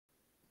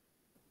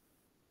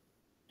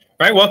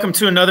All right, welcome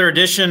to another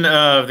edition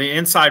of the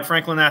Inside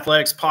Franklin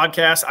Athletics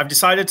podcast. I've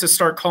decided to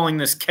start calling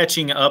this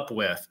Catching Up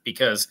With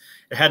because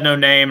it had no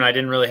name and I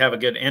didn't really have a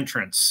good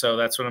entrance. So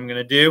that's what I'm going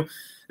to do.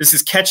 This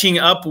is Catching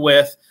Up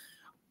With.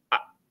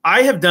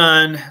 I have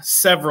done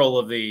several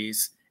of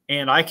these,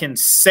 and I can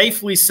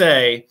safely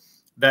say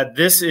that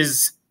this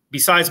is,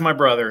 besides my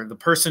brother, the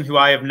person who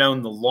I have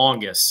known the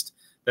longest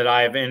that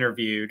I have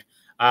interviewed.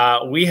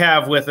 We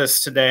have with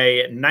us today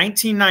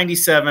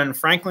 1997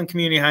 Franklin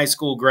Community High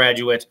School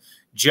graduate,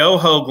 Joe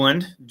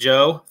Hougland.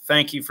 Joe,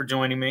 thank you for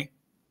joining me.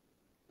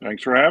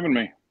 Thanks for having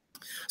me.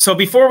 So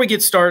before we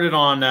get started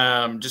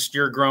on just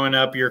your growing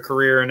up, your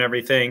career and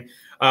everything,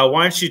 why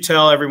don't you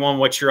tell everyone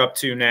what you're up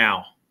to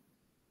now?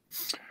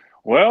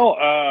 Well,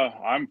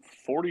 I'm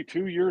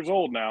 42 years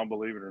old now,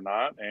 believe it or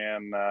not,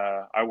 and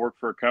I work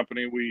for a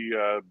company. We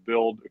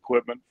build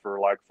equipment for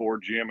like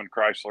Ford, GM, and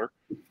Chrysler.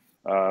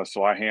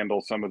 So I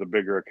handle some of the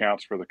bigger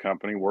accounts for the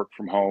company, work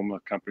from home. The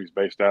company's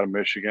based out of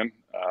Michigan.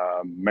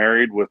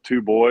 Married with two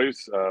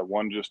boys.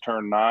 One just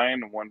turned 9,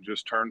 and one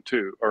just turned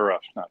 2, or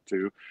not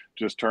 2,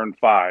 just turned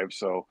 5.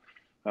 So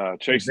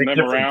chasing them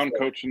around,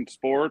 coaching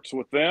sports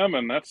with them,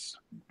 and that's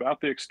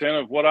about the extent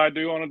of what I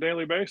do on a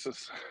daily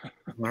basis.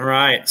 All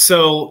right.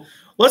 So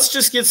let's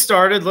just get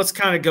started. Let's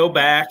kind of go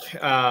back.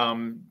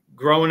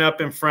 Growing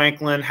up in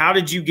Franklin, how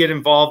did you get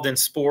involved in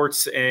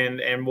sports,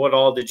 and what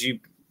all did you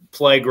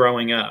play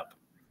growing up?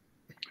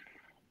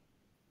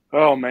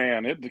 Oh,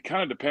 man, it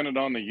kind of depended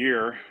on the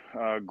year.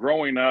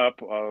 Growing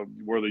up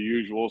were the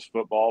usuals: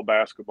 football,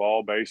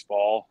 basketball,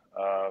 baseball,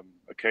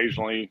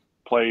 occasionally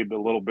played a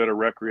little bit of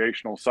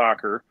recreational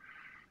soccer,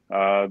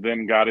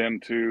 then got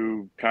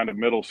into kind of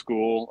middle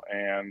school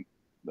and,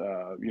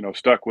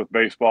 stuck with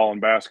baseball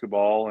and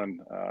basketball and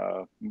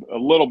a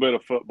little bit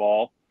of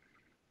football.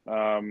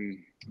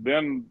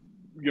 Then,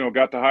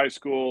 got to high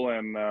school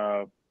and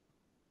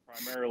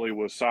primarily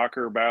was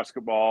soccer,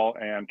 basketball,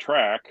 and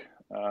track.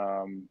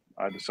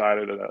 I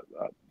decided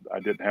I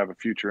didn't have a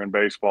future in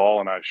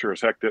baseball, and I sure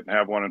as heck didn't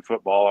have one in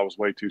football. I was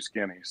way too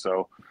skinny.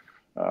 So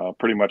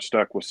pretty much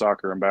stuck with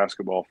soccer and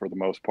basketball for the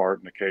most part,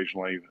 and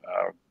occasionally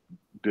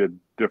did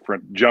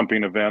different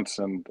jumping events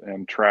and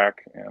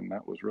track, and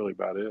that was really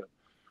about it.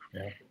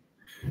 Yeah.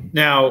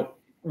 Now,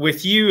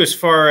 with you, as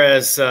far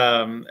as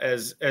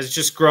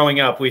just growing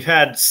up, we've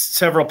had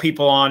several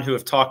people on who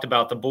have talked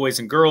about the Boys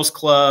and Girls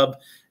Club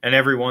and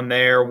everyone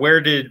there.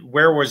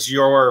 Where was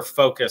your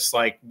focus?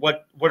 Like,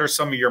 what are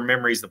some of your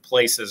memories, the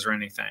places or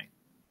anything?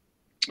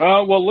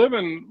 Well,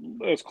 living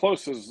as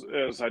close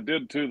as I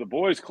did to the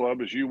Boys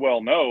Club, as you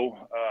well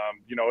know,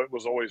 it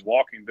was always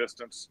walking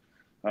distance.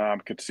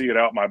 Could see it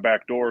out my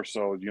back door.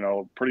 So,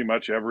 pretty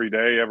much every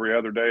day, every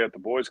other day at the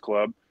Boys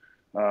Club.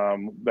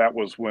 That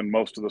was when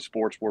most of the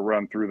sports were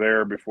run through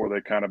there before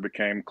they kind of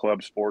became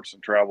club sports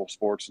and travel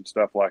sports and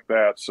stuff like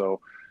that.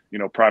 So,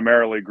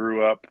 primarily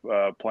grew up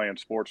playing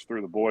sports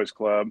through the Boys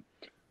Club,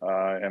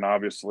 and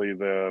obviously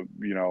the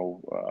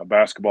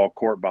basketball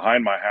court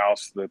behind my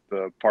house that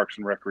the Parks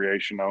and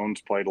Recreation owns,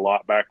 played a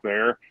lot back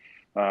there,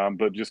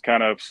 but just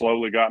kind of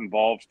slowly got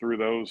involved through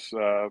those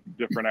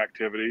different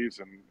activities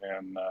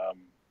and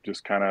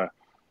just kind of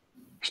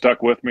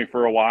stuck with me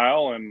for a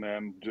while and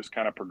then just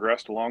kind of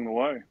progressed along the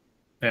way.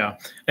 Yeah.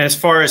 And as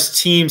far as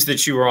teams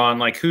that you were on,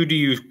 like, who do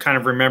you kind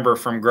of remember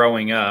from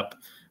growing up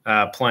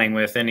playing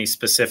with? Any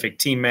specific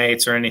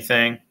teammates or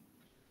anything?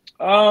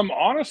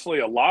 Honestly,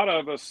 a lot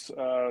of us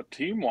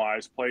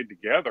team-wise played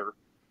together,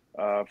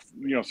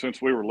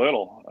 since we were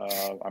little.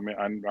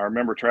 I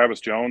remember Travis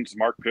Jones,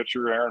 Mark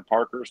Pitcher, Aaron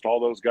Parkhurst, all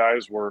those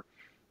guys were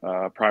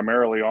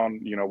primarily on,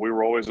 we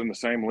were always in the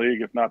same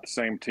league, if not the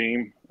same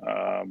team.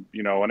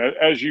 And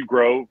as you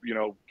grow,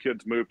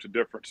 kids move to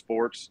different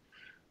sports.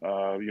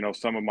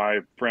 Some of my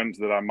friends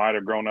that I might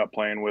have grown up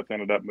playing with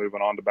ended up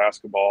moving on to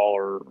basketball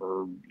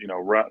or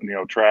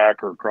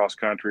track or cross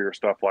country or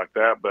stuff like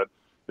that. But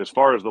as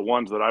far as the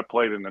ones that I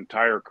played an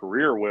entire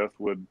career with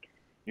would,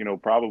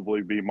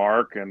 probably be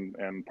Mark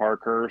and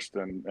Parkhurst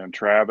and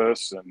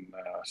Travis and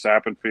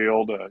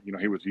Sappenfield.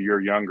 He was a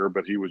year younger,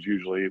 but he was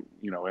usually,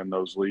 in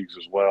those leagues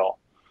as well.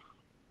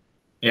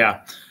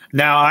 Yeah.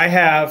 Now I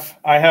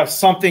have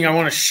something I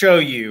want to show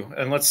you,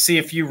 and let's see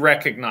if you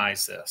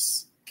recognize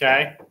this.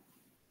 Okay.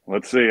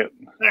 Let's see it.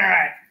 All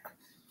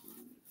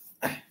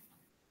right.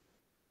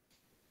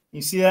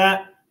 You see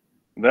that?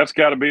 That's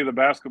got to be the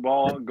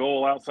basketball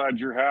goal outside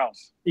your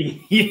house.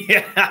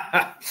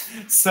 Yeah.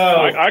 So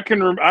I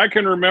can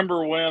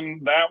remember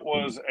when that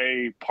was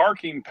a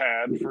parking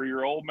pad for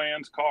your old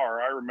man's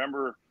car. I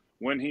remember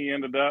when he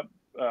ended up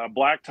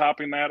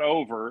blacktopping that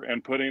over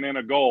and putting in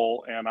a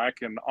goal. And I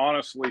can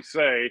honestly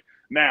say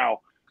now,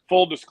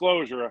 full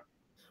disclosure,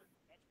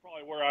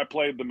 probably where I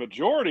played the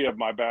majority of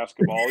my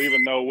basketball,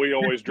 even though we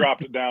always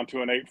dropped it down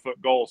to an 8-foot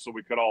goal so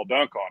we could all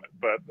dunk on it.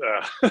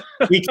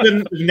 But we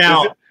couldn't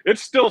now.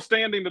 It's still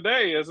standing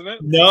today, isn't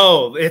it?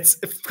 No, it's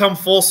come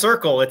full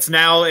circle. It's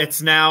now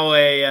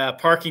a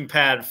parking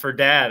pad for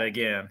Dad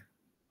again.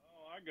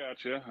 Oh, I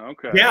gotcha.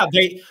 Okay. Yeah,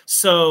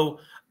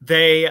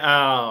 they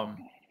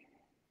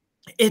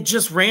it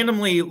just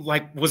randomly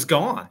was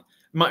gone.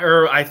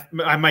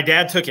 my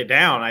dad took it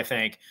down, I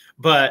think.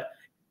 But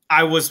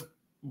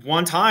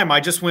one time I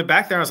just went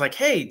back there. I was like,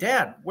 "Hey,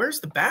 Dad, where's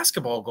the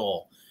basketball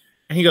goal?"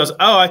 And he goes,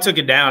 "Oh, I took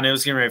it down. It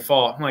was getting ready to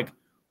fall." I'm like,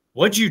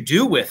 "What'd you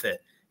do with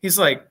it?" He's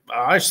like,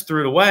 "Oh, I just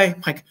threw it away."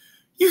 I'm like,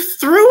 "You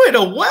threw it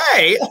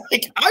away?"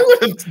 Like, I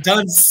would have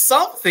done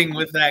something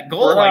with that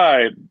goal.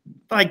 Right.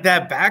 Like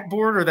that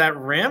backboard or that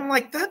rim.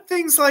 Like, that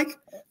thing's like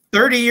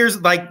 30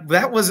 years. Like,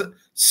 that was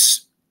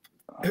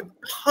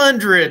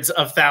hundreds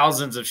of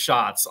thousands of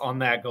shots on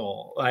that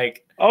goal.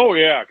 Like, oh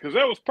yeah, because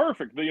that was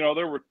perfect. You know,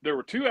 there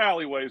were two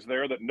alleyways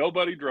there that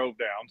nobody drove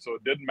down, so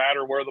it didn't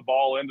matter where the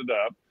ball ended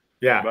up.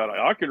 yeah. But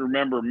I can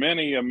remember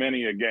many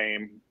a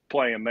game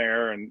playing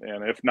there, and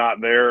if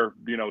not there,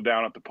 you know,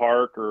 down at the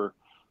park, or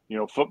you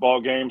know, football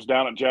games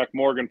down at Jack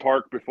Morgan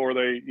Park before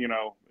they, you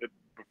know,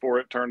 before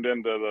it turned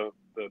into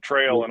the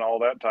trail and all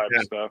that type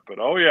of stuff. But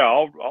oh yeah,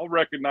 I'll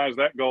recognize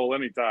that goal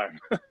anytime.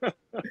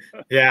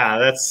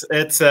 Yeah,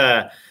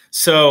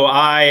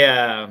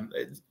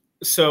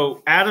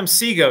 so Adam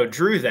Seago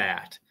drew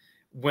that.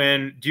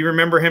 Do you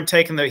remember him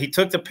he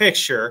took the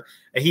picture,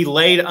 he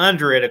laid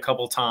under it a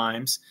couple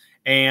times,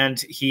 and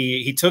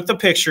he took the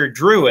picture,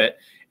 drew it,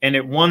 and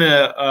it won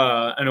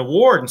an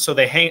award. And so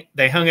they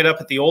hung it up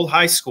at the old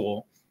high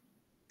school.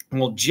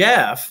 Well,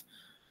 Jeff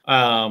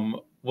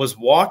was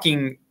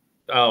walking,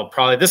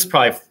 this is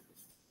probably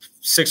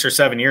 6 or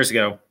 7 years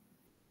ago,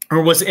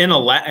 or was in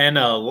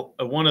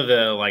one of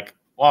the like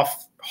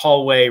off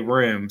hallway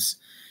rooms,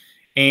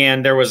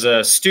 and there was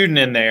a student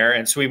in there.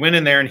 And so he went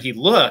in there and he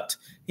looked.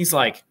 He's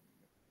like,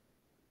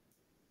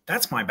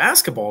 "That's my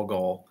basketball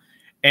goal."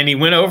 And he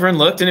went over and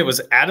looked, and it was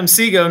Adam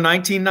Seago,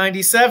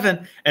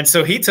 1997. And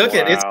so he took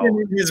it. It's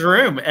in his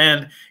room.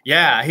 And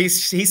yeah, he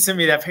sent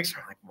me that picture.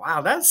 I'm like,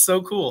 wow, that's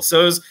so cool.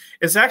 So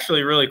it's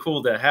actually really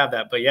cool to have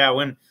that. But yeah,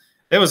 when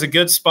there was a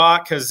good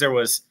spot, because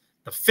the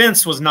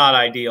fence was not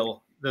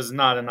ideal. This is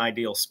not an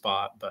ideal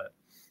spot, but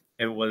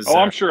it was. Oh,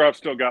 I'm sure I've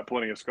still got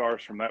plenty of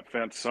scars from that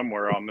fence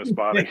somewhere on this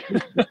body.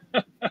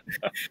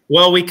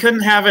 Well, we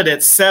couldn't have it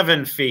at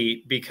 7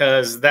 feet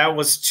because that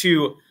was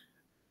too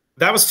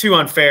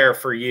unfair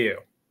for you.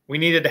 We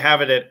needed to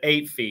have it at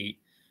 8 feet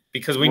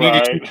because you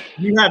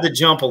had to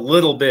jump a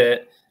little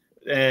bit,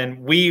 and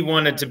we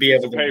wanted to be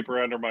able to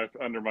paper under my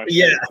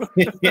yeah.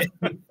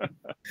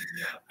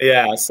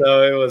 Yeah.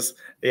 So it was,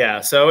 yeah.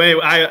 So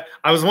anyway,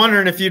 I was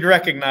wondering if you'd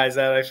recognize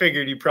that. I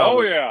figured you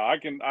probably. Oh yeah,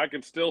 I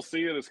can still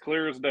see it as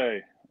clear as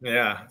day.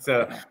 Yeah.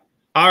 So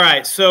all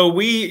right. So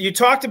you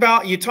talked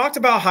about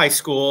high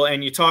school,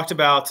 and you talked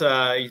about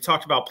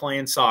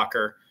playing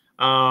soccer,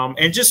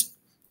 and just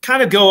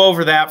kind of go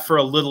over that for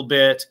a little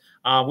bit.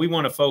 We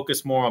want to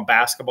focus more on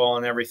basketball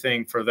and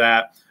everything for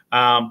that.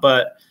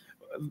 But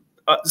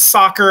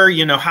soccer,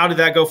 you know, how did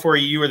that go for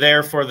you? You were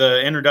there for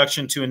the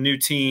introduction to a new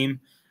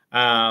team,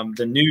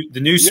 the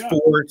new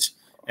sport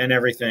and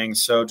everything.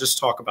 So just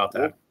talk about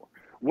that.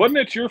 Wasn't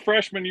it your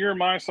freshman year?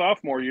 My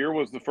sophomore year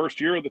was the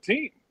first year of the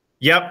team.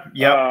 Yep.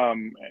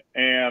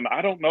 And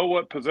I don't know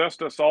what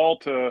possessed us all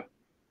to,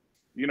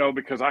 you know,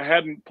 because I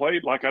didn't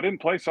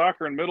play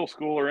soccer in middle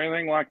school or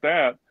anything like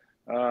that.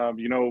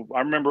 You know, I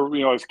remember,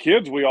 you know, as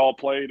kids, we all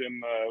played in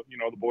the, you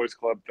know, the boys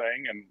club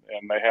thing,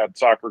 and they had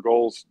soccer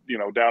goals, you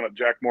know, down at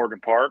Jack Morgan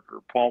Park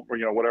or Palm, or,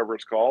 you know, whatever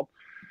it's called.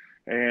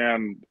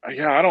 And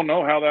yeah, I don't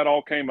know how that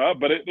all came up,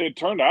 but it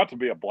turned out to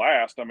be a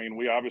blast. I mean,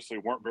 we obviously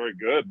weren't very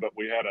good, but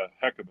we had a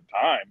heck of a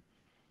time.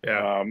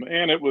 Yeah.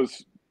 And it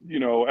was, you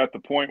know, at the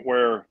point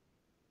where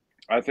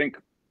I think,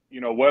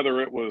 you know, whether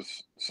it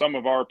was some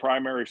of our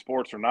primary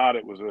sports or not,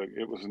 it was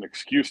an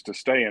excuse to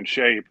stay in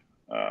shape.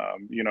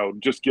 You know,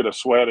 just get a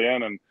sweat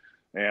in,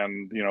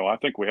 and you know, I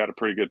think we had a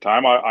pretty good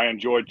time. I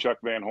enjoyed Chuck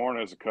Van Horn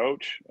as a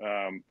coach.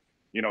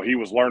 You know, he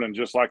was learning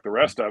just like the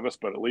rest of us,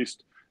 but at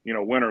least, you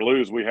know, win or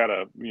lose, we had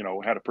a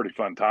pretty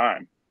fun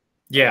time.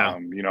 Yeah.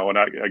 You know, and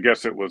I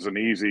guess it was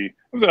a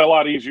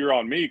lot easier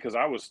on me because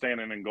I was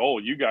standing in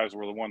goal. You guys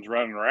were the ones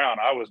running around.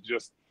 I was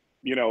just,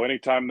 you know,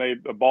 anytime the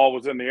ball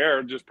was in the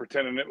air, just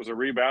pretending it was a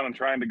rebound and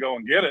trying to go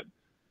and get it.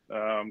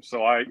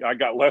 So I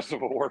got less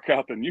of a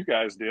workout than you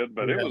guys did,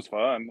 but it was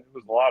fun. It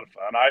was a lot of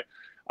fun.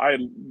 I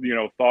you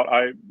know,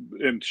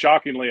 and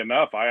shockingly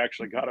enough, I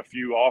actually got a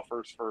few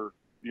offers for,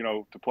 you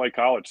know, to play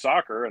college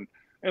soccer, and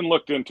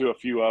looked into a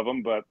few of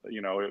them, but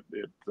you know,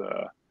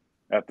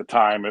 at the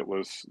time it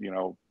was, you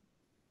know,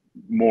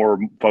 more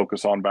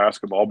focus on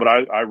basketball, but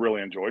I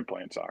really enjoyed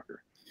playing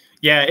soccer.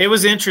 Yeah, it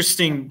was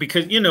interesting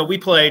because, you know, we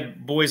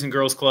played boys and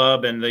girls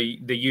club and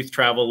the youth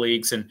travel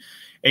leagues, and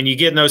you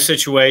get in those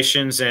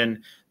situations,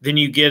 and then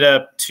you get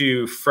up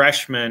to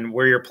freshmen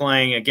where you're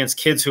playing against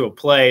kids who have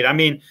played. I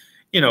mean,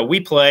 you know, we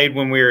played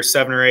when we were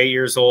 7 or 8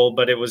 years old,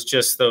 but it was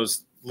just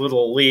those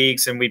little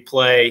leagues, and we'd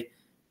play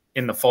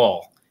in the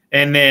fall.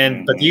 And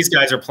then, but these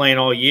guys are playing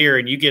all year,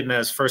 and you get in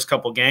those first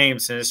couple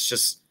games, and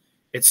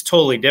it's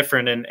totally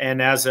different.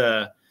 And as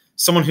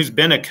someone who's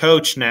been a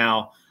coach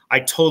now,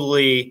 I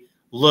totally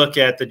look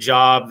at the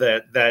job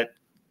that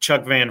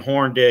Chuck Van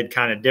Horn did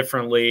kind of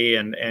differently,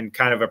 and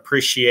kind of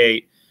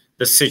appreciate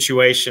the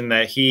situation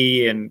that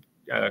he and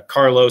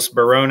Carlos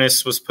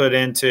Barones was put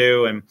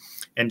into.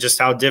 and just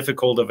how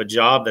difficult of a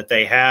job that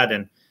they had.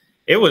 And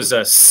it was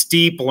a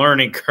steep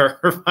learning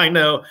curve. I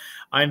know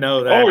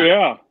that. Oh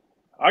yeah,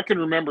 I can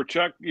remember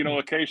Chuck.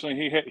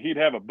 Occasionally he'd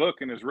have a book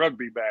in his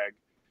rugby bag,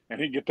 and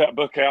he'd get that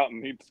book out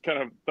and he'd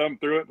kind of thumb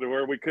through it to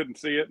where we couldn't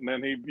see it, and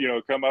then he'd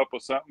come up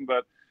with something.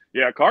 But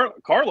yeah,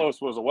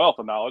 Carlos was a wealth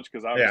of knowledge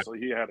because obviously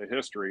he had a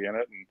history in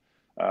it,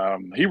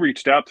 and he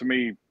reached out to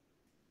me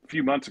a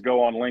few months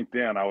ago on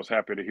LinkedIn. I was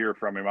happy to hear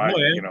from him.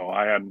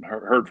 I hadn't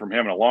heard from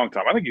him in a long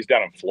time. I think he's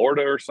down in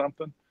Florida or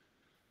something.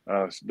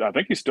 I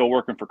think he's still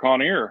working for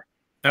Conair.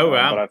 Oh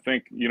wow! But I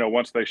think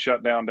once they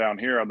shut down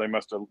here, they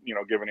must have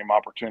given him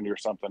opportunity or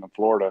something in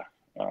Florida.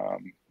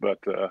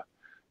 It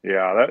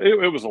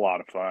was a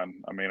lot of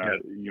fun. I mean,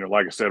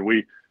 like I said,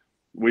 we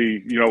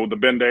the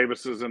Ben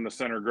Davises and the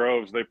Center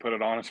Groves, they put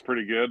it on us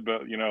pretty good.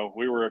 But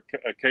we were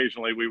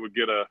occasionally we would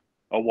get a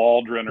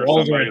Waldron or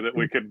somebody that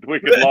we could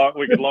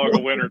log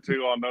a win or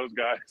two on those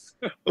guys.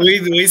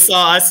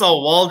 I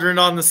saw Waldron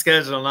on the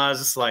schedule, and I was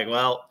just like,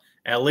 well,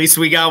 at least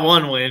we got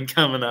one win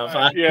coming up.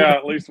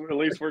 At least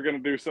we're going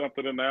to do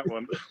something in that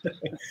one.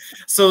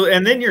 So,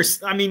 and then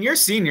your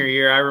senior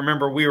year, I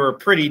remember we were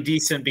pretty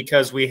decent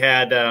because we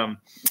had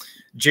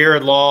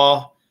Jared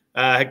Law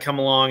had come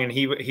along, and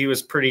he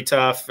was pretty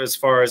tough as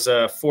far as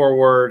a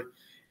forward,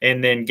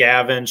 and then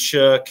Gavin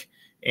Shook,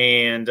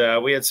 and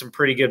we had some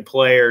pretty good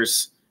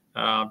players.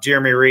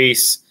 Jeremy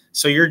Reese.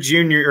 So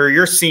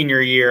your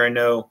senior year, I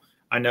know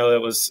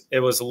it was a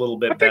little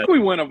bit better. I think we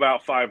went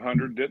about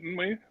 500, didn't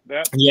we?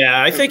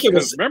 I think it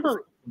was.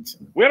 Remember,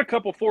 we had a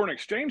couple foreign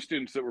exchange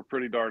students that were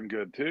pretty darn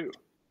good too.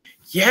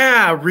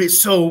 Yeah.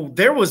 So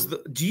there was.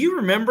 Do you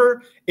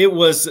remember? It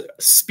was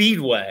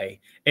Speedway.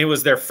 It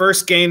was their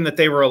first game that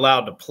they were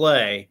allowed to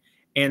play,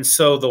 and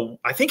so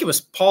I think it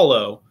was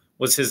Paulo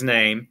was his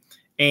name,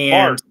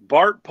 and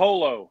Bart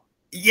Polo.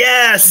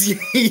 Yes.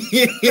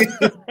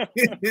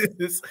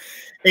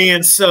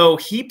 And so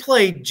he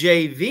played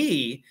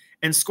JV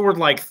and scored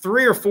like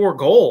 3 or 4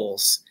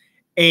 goals.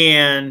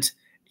 And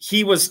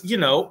he was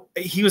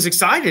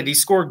excited. He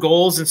scored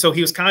goals. And so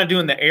he was kind of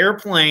doing the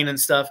airplane and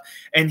stuff.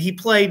 And he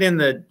played in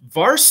the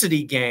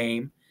varsity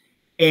game.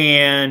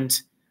 And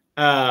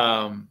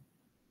they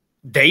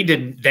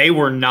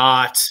were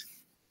not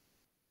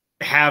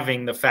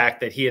having the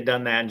fact that he had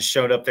done that and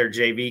showed up their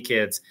JV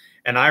kids.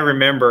 And I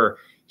remember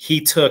he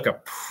took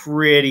a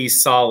pretty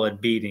solid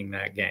beating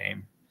that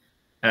game.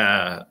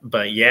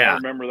 But yeah. I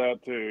remember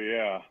that too,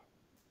 yeah.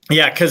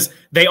 Yeah, because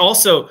they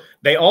also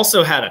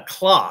had a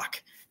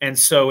clock, and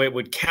so it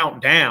would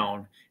count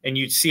down, and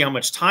you'd see how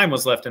much time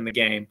was left in the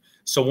game.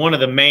 So one of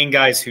the main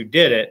guys who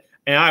did it,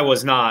 and I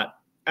will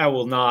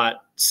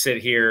not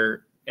sit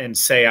here and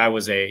say I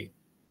was a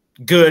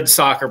good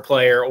soccer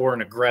player or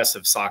an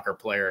aggressive soccer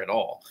player at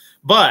all.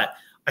 But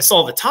I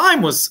saw the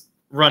time was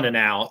running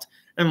out,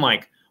 and I'm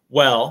like,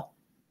 well,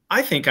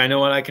 I think I know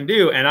what I can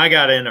do. And I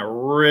got in a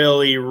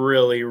really,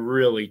 really,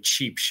 really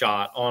cheap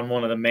shot on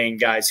one of the main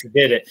guys who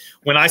did it.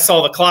 When I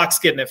saw the clocks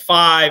getting at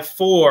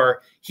 5-4,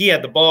 he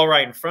had the ball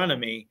right in front of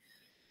me.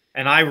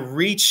 And I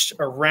reached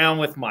around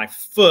with my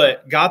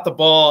foot, got the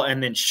ball,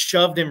 and then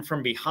shoved him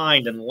from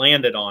behind and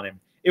landed on him.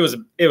 It was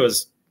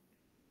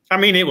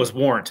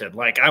warranted.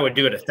 Like, I would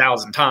do it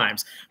 1,000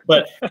 times.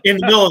 But in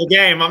the middle of the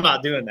game, I'm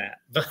not doing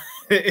that. But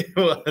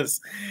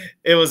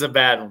it was a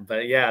bad one.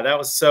 But yeah, that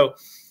was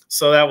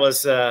so that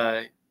was,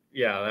 I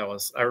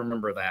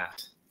remember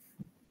that.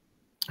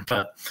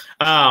 But,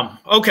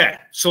 okay.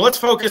 So let's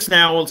focus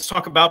now. Let's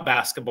talk about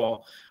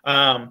basketball.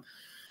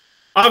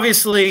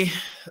 Obviously,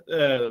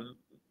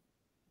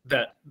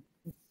 that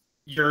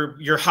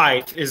your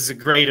height is a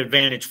great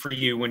advantage for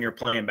you when you're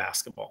playing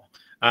basketball.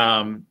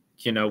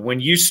 When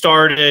you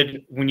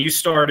started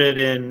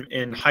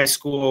in high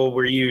school,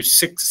 were you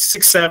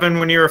 6'7"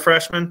 when you were a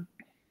freshman?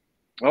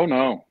 Oh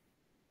no.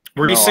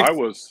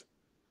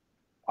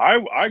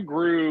 I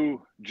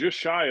grew just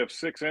shy of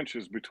 6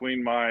 inches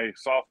between my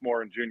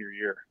sophomore and junior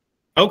year.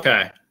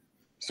 Okay.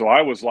 So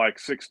I was like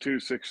 6'2",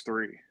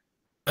 6'3".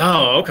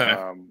 Oh, okay.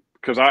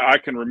 Because I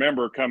can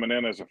remember coming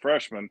in as a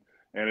freshman,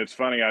 and it's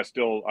funny, I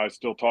still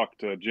talk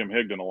to Jim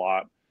Hougland a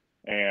lot,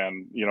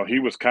 and he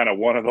was kind of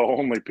one of the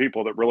only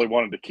people that really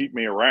wanted to keep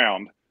me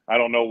around. I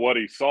don't know what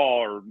he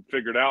saw or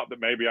figured out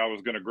that maybe I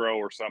was going to grow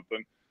or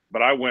something,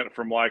 but I went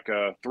from like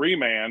a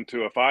 3-man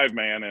to a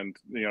 5-man in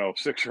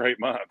 6 or 8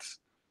 months.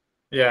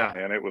 Yeah.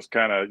 And it was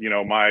kind of,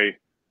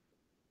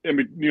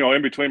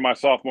 in between my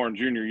sophomore and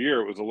junior year,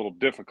 it was a little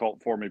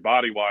difficult for me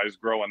body-wise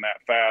growing that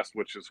fast,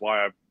 which is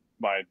why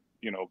my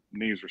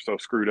knees are so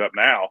screwed up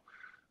now.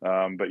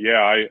 But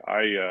yeah,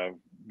 I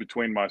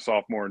between my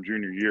sophomore and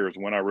junior years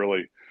when I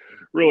really,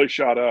 really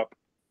shot up.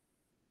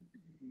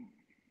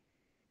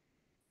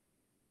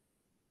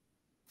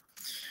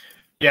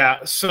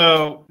 Yeah.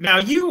 So now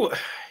you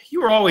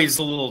were always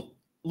a little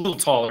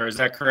taller. Is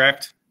that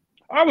correct?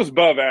 I was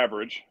above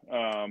average,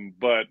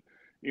 but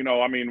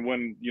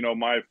when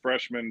my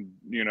freshman,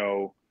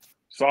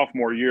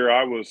 sophomore year,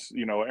 I was,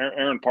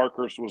 Aaron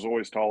Parkhurst was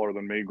always taller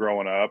than me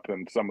growing up,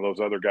 and some of those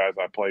other guys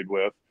I played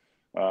with,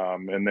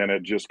 and then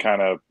it just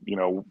kind of,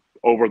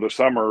 over the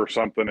summer or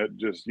something, it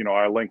just,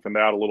 I lengthened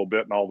out a little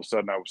bit, and all of a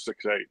sudden I was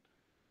 6'8".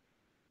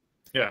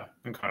 Yeah.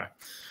 Okay.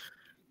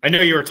 I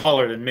know you were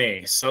taller than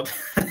me, so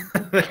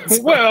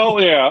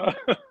Well, yeah.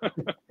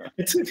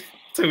 it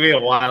took me a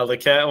while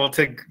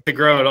to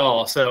grow it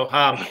all. So,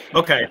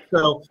 okay.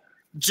 So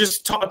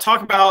just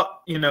talk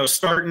about,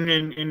 starting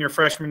in your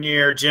freshman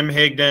year. Jim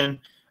Higdon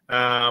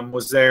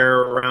was there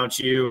around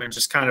you, and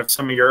just kind of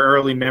some of your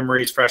early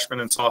memories freshman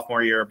and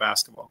sophomore year of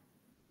basketball.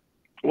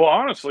 Well,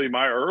 honestly,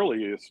 my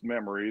earliest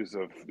memories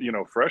of,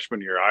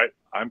 freshman year,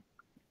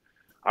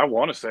 I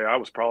want to say I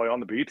was probably on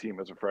the B team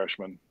as a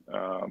freshman.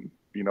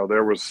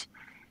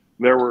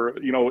 There were,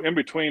 in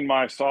between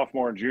my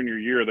sophomore and junior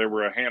year, there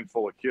were a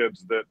handful of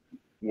kids that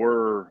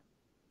were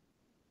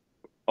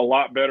a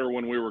lot better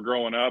when we were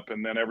growing up,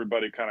 and then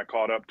everybody kind of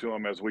caught up to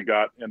them as we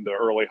got into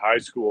early high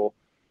school.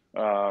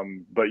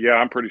 But yeah,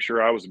 I'm pretty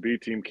sure I was a B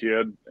team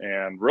kid,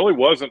 and really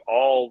wasn't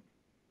all.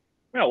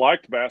 I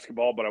liked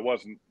basketball, but I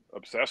wasn't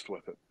obsessed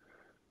with it.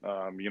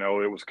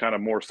 It was kind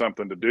of more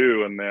something to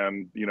do, and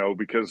then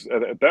because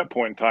at that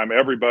point in time,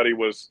 everybody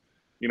was,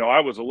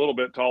 I was a little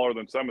bit taller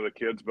than some of the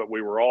kids, but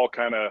we were all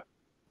kind of,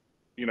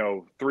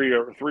 three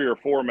or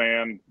four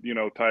man,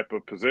 type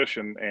of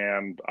position.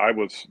 And I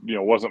was,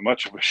 wasn't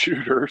much of a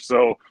shooter.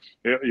 So,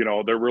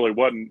 there really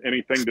wasn't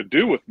anything to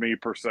do with me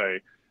per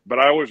se, but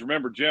I always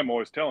remember Jim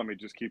always telling me,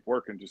 just keep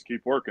working, just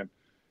keep working.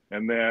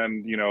 And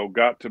then,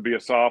 got to be a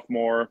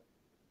sophomore,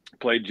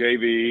 played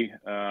JV.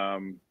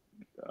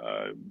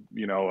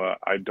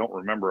 I don't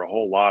remember a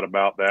whole lot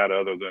about that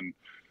other than,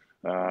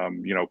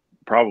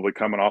 probably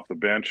coming off the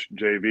bench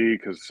JV,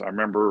 because I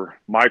remember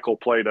Michael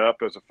played up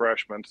as a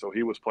freshman, so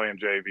he was playing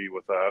JV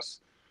with us.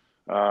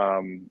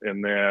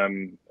 And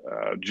then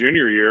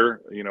junior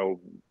year,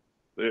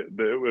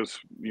 it was,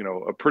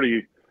 a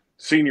pretty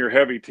senior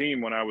heavy team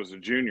when I was a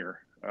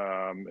junior.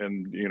 I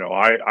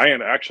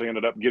actually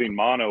ended up getting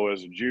mono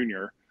as a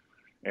junior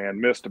and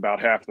missed about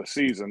half the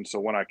season. So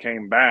when I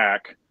came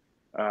back,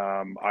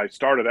 I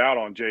started out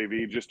on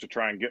JV just to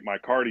try and get my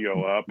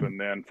cardio up, and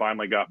then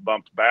finally got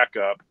bumped back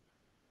up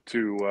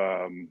to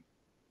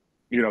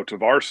to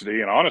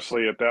varsity. And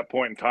honestly, at that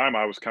point in time,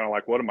 I was kind of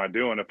like, what am I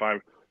doing if I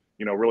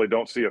really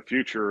don't see a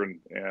future?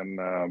 And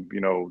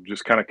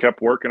just kind of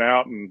kept working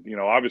out. And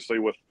obviously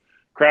with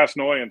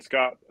Krasnoy and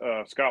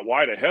Scott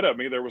White ahead of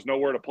me, there was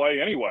nowhere to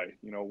play anyway.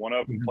 One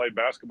of them played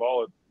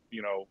basketball at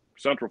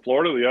Central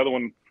Florida, the other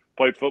one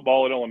played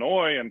football at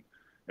Illinois,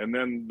 and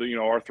then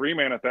our three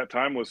man at that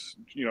time was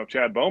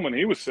Chad Bowman.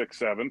 He was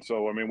 6'7",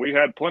 so I mean we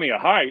had plenty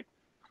of height.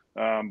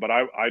 But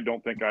I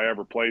don't think I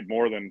ever played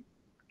more than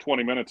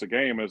 20 minutes a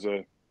game as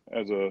a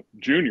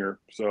junior.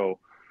 So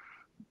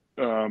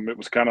it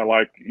was kind of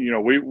like,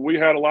 we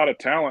had a lot of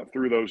talent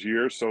through those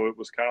years. So it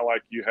was kind of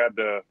like you had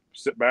to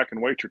sit back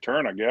and wait your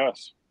turn, I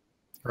guess.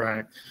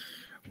 Right.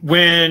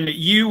 When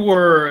you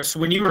were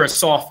a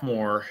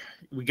sophomore,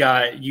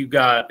 you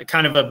got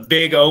kind of a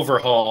big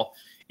overhaul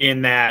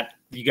in that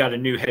you got a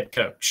new head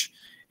coach,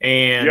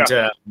 and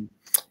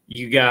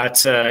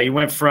you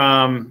went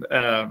from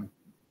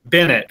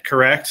Bennett,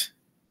 correct?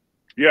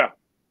 Yeah.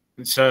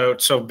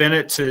 So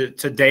Bennett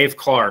to Dave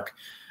Clark.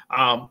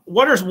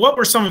 What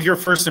were some of your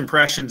first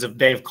impressions of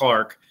Dave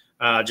Clark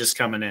just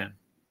coming in?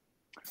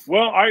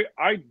 Well,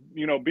 I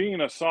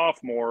being a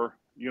sophomore,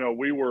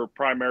 we were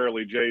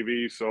primarily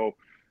JV, so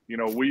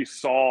we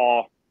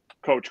saw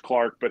Coach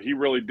Clark, but he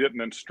really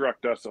didn't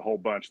instruct us a whole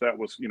bunch. That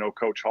was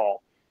Coach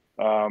Hall,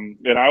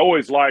 and I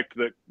always liked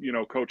that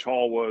Coach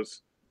Hall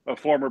was a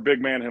former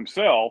big man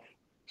himself,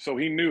 so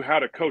he knew how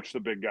to coach the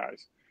big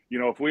guys.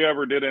 If we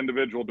ever did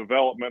individual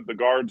development, the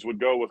guards would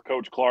go with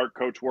Coach Clark,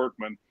 Coach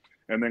Workman,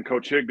 and then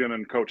Coach Higdon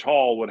and Coach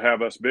Hall would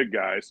have us big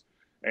guys.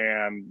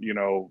 And,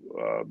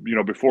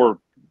 before,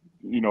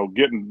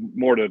 getting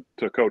more to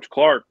Coach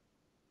Clark,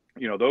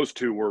 those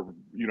two were,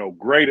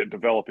 great at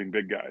developing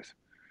big guys.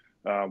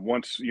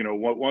 Once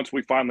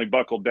we finally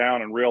buckled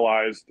down and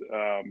realized,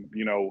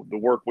 the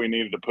work we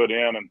needed to put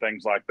in and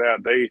things like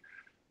that, they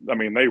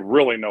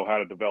really know how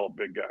to develop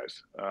big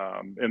guys.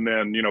 And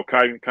then,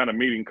 kind of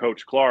meeting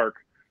Coach Clark,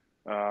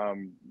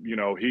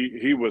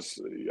 he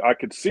was, I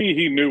could see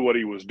he knew what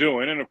he was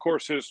doing. And of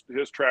course his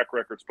track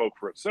record spoke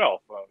for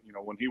itself.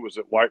 When he was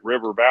at White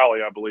River Valley,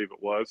 I believe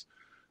it was,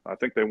 I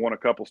think they won a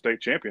couple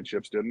state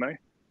championships, didn't they?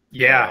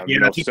 Yeah.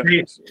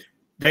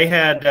 They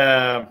had,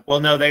 I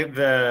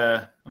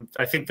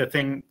think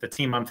the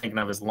team I'm thinking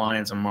of is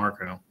Lions and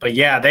Marco, but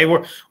yeah,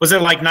 was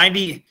it like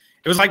 90?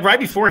 It was like right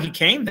before he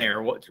came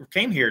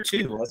here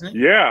too, wasn't it?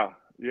 Yeah.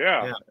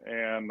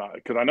 And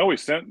because I know he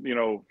sent,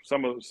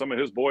 some of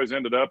his boys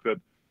ended up at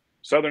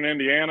Southern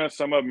Indiana.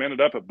 Some of them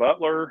ended up at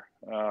Butler.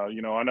 I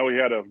know he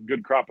had a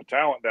good crop of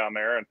talent down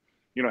there, and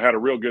had a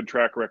real good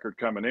track record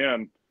coming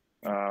in.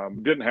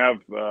 Didn't have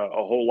a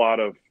whole lot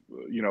of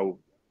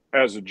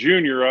as a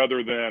junior,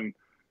 other than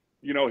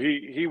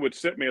he would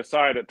sit me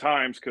aside at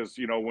times because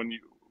when you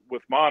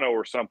with mono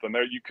or something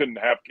there, you couldn't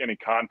have any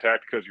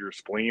contact because your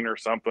spleen or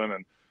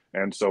something,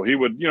 and so he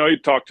would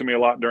he'd talk to me a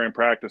lot during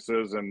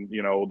practices, and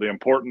the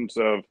importance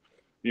of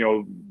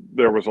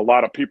there was a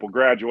lot of people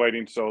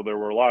graduating, so there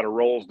were a lot of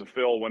roles to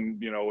fill when,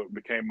 it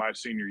became my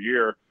senior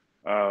year.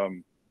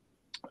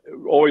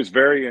 Always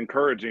very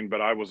encouraging, but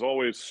I was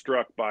always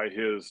struck by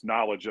his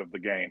knowledge of the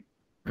game.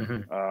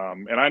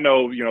 Mm-hmm. And I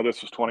know,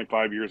 this was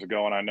 25 years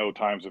ago, and I know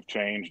times have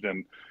changed,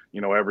 and,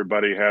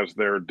 everybody has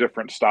their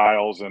different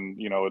styles, and,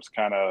 it's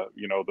kind of,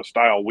 the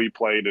style we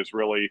played is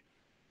really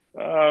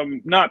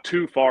not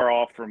too far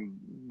off from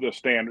the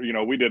standard.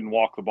 We didn't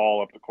walk the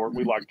ball up the court.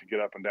 We liked to get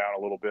up and down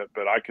a little bit,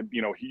 but I could,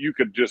 you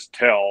could just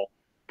tell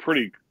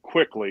pretty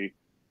quickly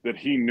that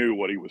he knew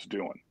what he was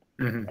doing.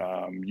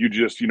 Mm-hmm. You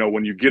just,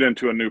 when you get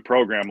into a new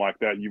program like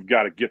that, you've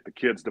got to get the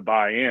kids to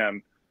buy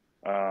in.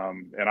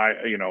 And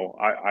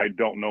I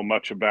don't know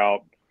much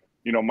about,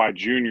 my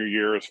junior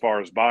year as far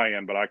as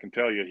buy-in, but I can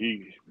tell you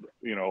he,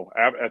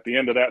 at the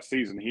end of that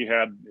season, he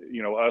had,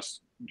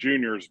 us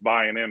juniors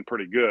buying in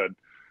pretty good,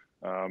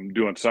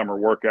 doing summer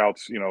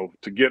workouts,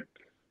 to get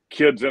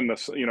kids in the,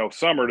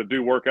 summer to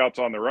do workouts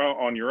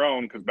on your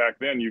own. Cause back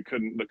then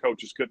the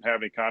coaches couldn't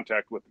have any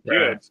contact with the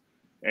kids.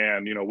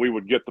 And, we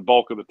would get the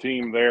bulk of the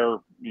team there,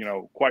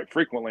 quite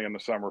frequently in the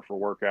summer for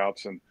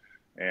workouts,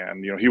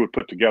 and he would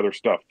put together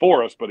stuff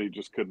for us, but he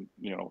just couldn't,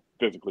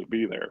 physically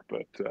be there.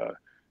 But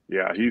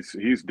yeah,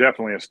 he's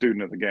definitely a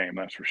student of the game.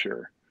 That's for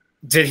sure.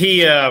 Did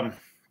he,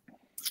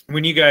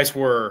 when you guys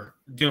were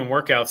doing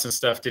workouts and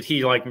stuff, did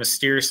he like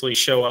mysteriously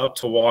show up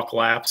to walk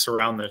laps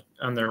around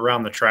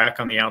the track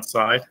on the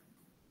outside?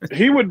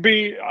 He would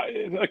be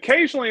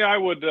occasionally. I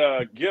would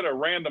get a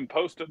random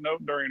Post-it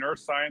note during earth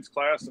science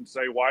class and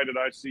say, "Why did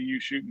I see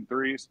you shooting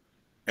threes?"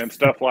 and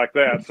stuff like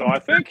that. So I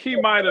think he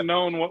might have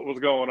known what was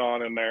going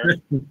on in there.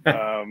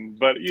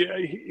 But yeah,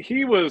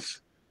 he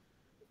was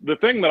the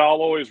thing that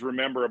I'll always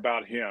remember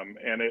about him,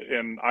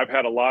 and I've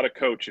had a lot of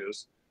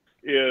coaches,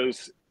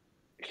 is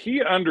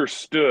he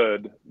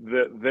understood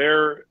that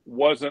there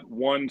wasn't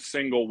one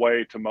single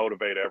way to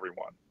motivate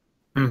everyone.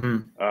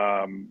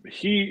 Mm-hmm.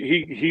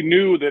 He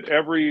knew that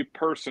every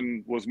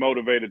person was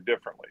motivated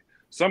differently.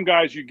 Some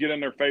guys you get in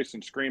their face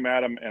and scream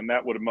at them, and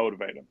that would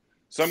motivate them.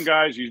 Some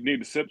guys you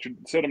need to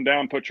sit them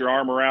down, put your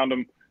arm around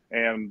them,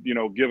 and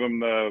give them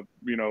the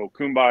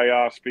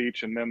kumbaya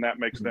speech, and then that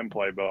makes them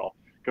play ball.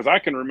 Because I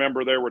can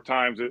remember there were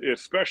times,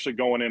 especially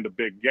going into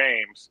big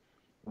games,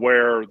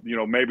 where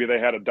maybe they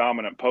had a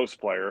dominant post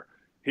player.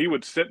 He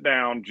would sit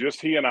down,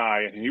 just he and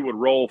I, and he would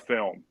roll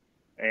film.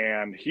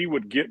 And he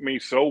would get me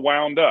so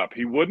wound up.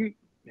 He would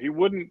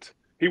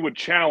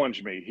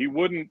challenge me. He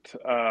wouldn't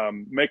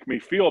make me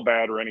feel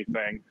bad or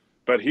anything,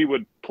 but he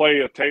would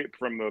play a tape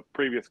from the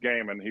previous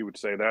game, and he would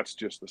say, "That's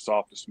just the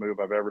softest move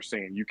I've ever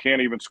seen. You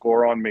can't even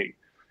score on me.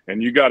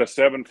 And you got a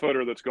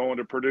 7-footer that's going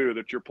to Purdue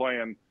that you're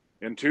playing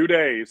in 2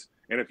 days.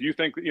 And if you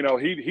think that,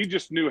 he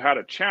just knew how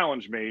to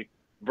challenge me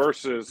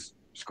versus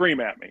scream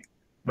at me."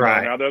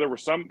 Right. Now there were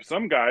some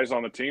guys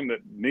on the team that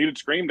needed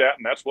screamed at,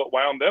 and that's what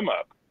wound them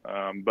up.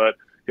 But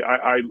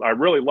I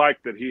really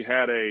liked that he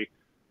had a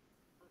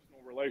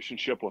personal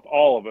relationship with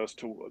all of us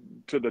to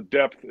the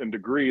depth and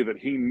degree that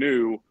he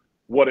knew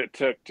what it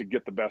took to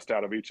get the best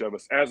out of each of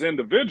us as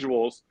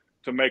individuals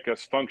to make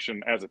us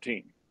function as a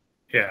team.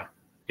 Yeah.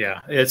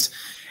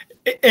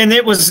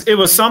 It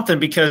was something,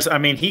 because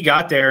he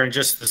got there, and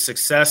just the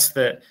success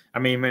that,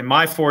 in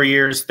my 4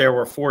 years, there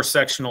were 4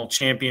 sectional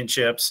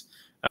championships,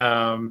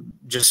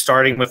 just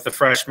starting with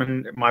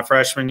my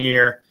freshman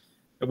year.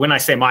 When I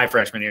say my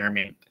freshman year,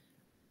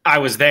 I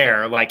was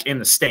there, like in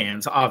the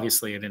stands.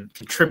 Obviously, I didn't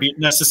contribute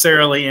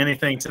necessarily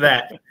anything to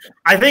that.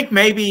 I think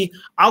maybe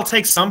I'll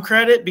take some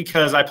credit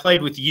because I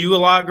played with you a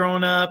lot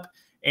growing up,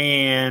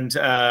 and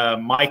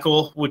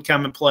Michael would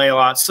come and play a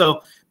lot.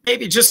 So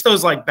maybe just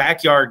those like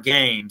backyard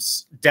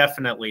games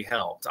definitely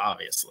helped,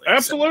 obviously.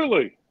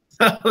 Absolutely.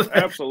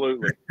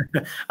 Absolutely.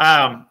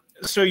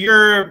 So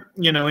you're,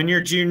 in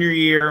your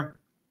junior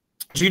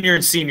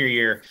and senior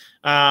year,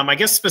 I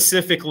guess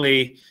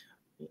specifically,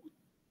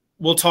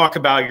 we'll talk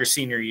about your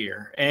senior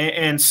year.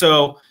 And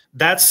so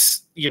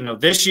that's,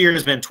 this year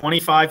has been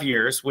 25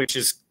 years, which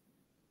is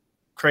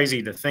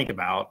crazy to think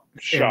about.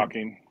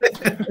 Shocking.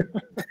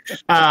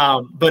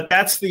 But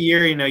that's the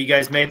year, you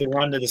guys made the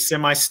run to the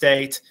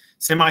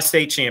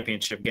semi-state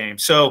championship game.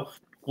 So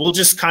we'll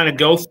just kind of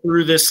go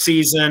through this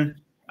season.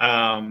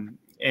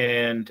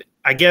 And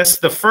I guess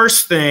the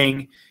first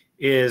thing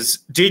is,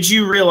 did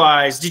you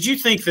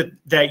think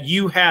that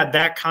you had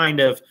that kind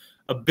of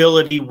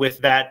ability with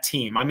that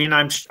team?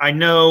 I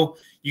know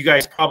you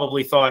guys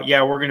probably thought,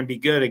 yeah, we're going to be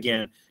good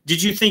again.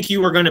 Did you think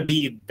you were going to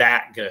be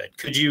that good?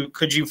 Could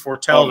you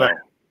foretell that?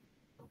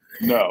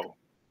 No.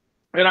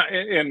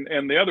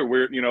 And the other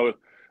weird,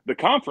 the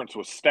conference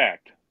was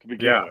stacked to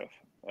begin with.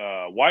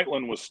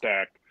 Whiteland was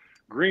stacked.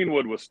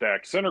 Greenwood was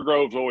stacked. Center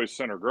Grove's always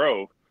Center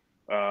Grove.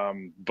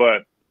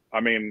 But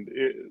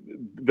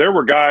there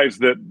were guys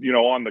that,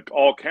 on the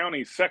all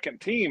county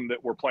second team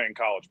that were playing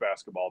college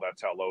basketball.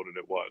 That's how loaded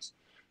it was.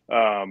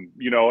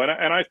 You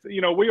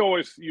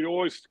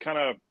always kind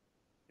of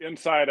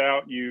inside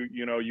out,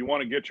 you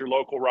want to get your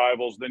local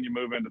rivals, then you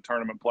move into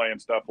tournament play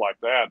and stuff like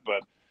that.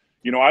 But,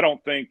 I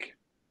don't think,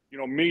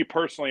 me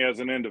personally as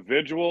an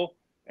individual,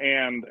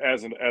 And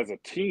as a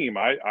team,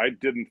 I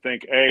didn't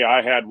think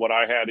I had what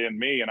I had in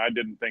me, and I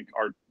didn't think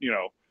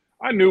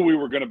I knew we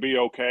were going to be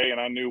okay, and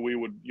I knew we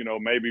would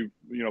maybe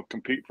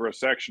compete for a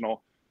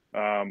sectional,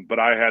 but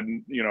I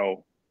hadn't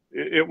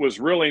it was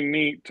really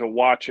neat to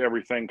watch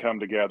everything come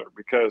together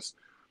because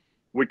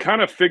we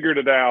kind of figured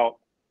it out.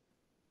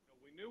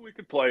 We knew we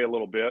could play a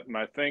little bit, and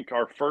I think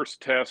our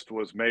first test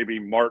was maybe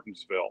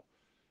Martinsville.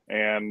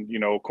 And,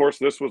 of course,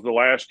 this was the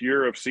last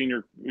year of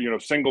senior,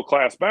 single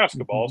class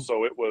basketball. Mm-hmm.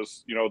 So it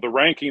was, the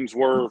rankings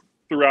were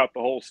throughout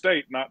the whole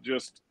state, not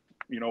just,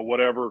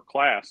 whatever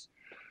class.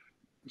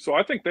 So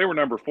I think they were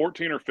number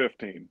 14 or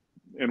 15.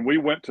 And we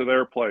went to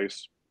their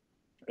place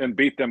and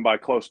beat them by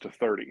close to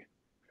 30.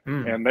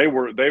 And they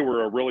were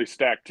a really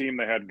stacked team.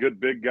 They had good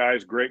big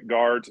guys, great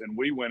guards, and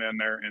we went in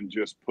there and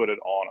just put it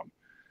on them.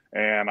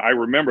 And I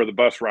remember the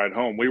bus ride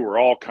home. We were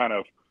all kind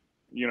of,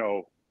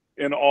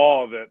 in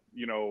awe that,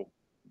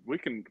 we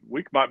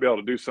might be able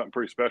to do something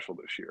pretty special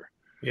this year.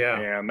 Yeah.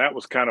 And that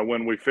was kind of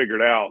when we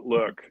figured out,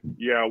 look,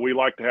 yeah, we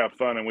like to have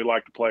fun and we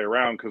like to play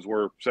around because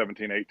we're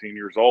 17, 18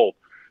 years old.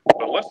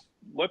 But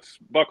let's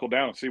buckle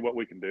down and see what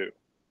we can do.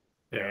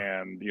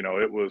 Yeah. And,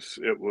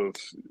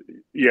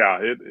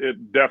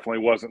 it definitely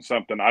wasn't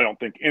something I don't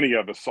think any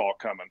of us saw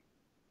coming.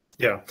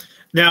 Yeah.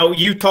 Now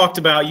you talked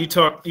about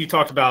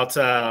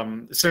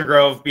Center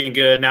Grove being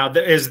good. Now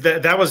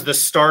that was the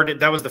start.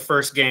 That was the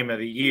first game of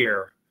the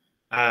year.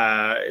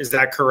 Is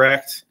that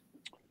correct?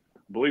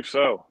 I believe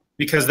so.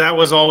 Because that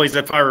was always,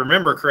 if I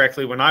remember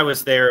correctly, when I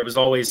was there, it was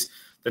always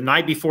the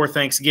night before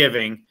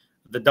Thanksgiving.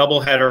 The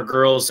doubleheader,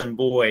 girls and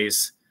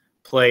boys,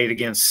 played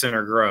against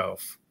Center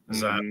Grove.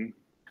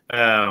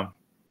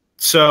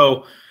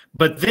 So,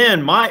 but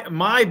then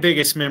my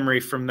biggest memory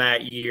from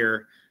that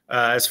year,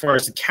 as far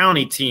as the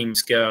county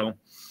teams go,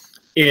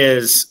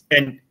 is,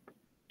 and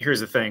here's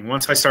the thing: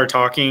 once I start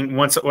talking,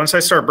 once I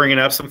start bringing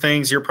up some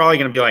things, you're probably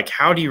going to be like,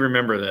 "How do you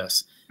remember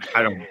this?"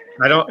 I don't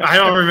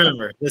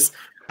remember this.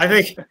 I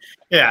think,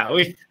 yeah,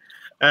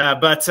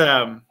 but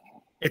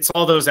it's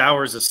all those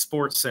hours of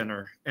Sports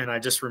Center, and I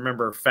just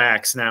remember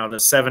facts now. The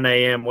 7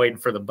 a.m. waiting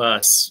for the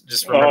bus.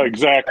 Just remember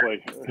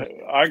exactly.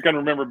 I can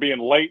remember being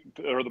late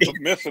or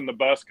missing the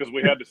bus because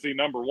we had to see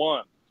number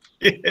one.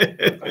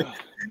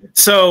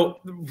 So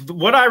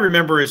what I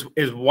remember is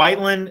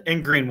Whiteland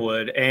and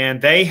Greenwood,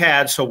 and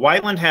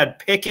Whiteland had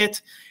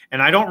Pickett,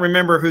 and I don't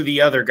remember who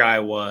the other guy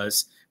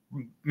was.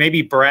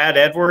 Maybe Brad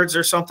Edwards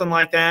or something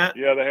like that.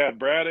 Yeah, they had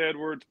Brad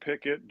Edwards,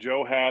 Pickett,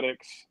 Joe Haddix.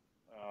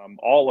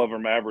 All of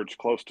them averaged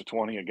close to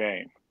 20 a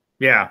game.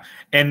 Yeah,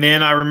 and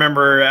then I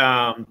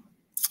remember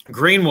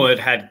Greenwood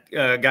had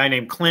a guy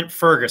named Clint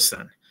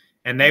Ferguson,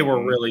 and they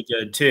were really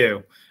good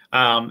too.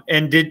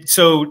 And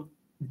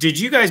did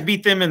you guys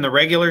beat them in the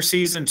regular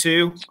season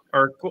too,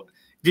 or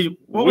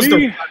what was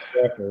the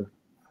record?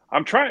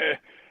 I'm trying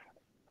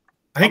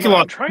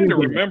to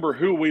remember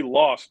who we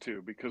lost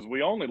to because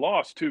we only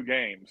lost 2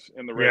 games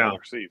in the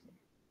regular season.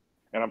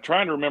 And I'm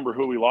trying to remember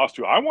who we lost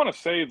to. I want to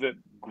say that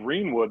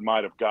Greenwood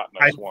might have gotten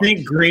us once. I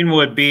think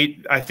Greenwood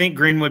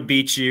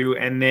beat you,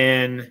 and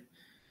then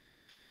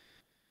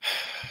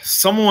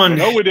someone. I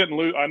know we didn't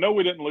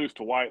lose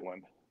to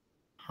Whiteland.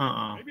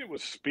 Maybe it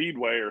was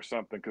Speedway or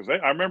something because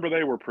I remember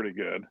they were pretty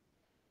good.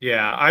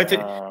 Yeah, I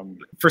think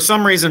for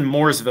some reason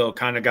Mooresville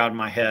kind of got in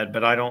my head,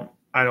 but I don't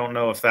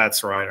know if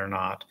that's right or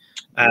not.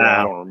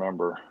 I don't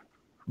remember.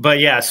 But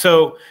yeah,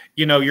 so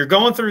you're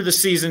going through the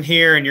season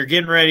here, and you're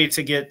getting ready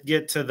to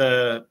get to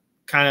the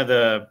kind of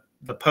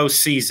the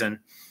postseason,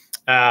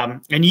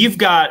 and you've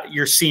got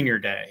your senior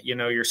day.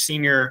 Your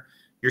senior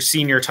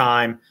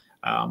time.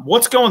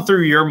 What's going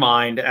through your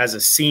mind as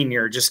a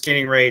senior, just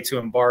getting ready to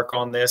embark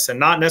on this, and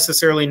not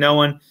necessarily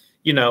knowing,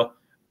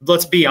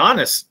 let's be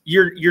honest,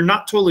 you're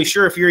not totally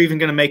sure if you're even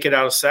going to make it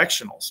out of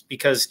sectionals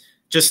because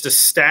just a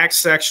stacked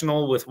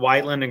sectional with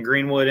Whiteland and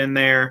Greenwood in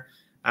there.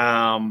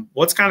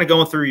 What's kind of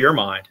going through your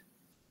mind?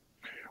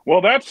 Well,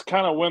 that's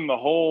kind of when the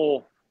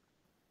whole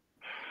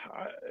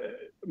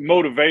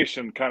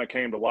motivation kind of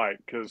came to light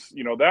because,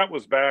 that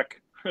was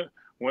back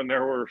when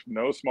there were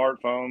no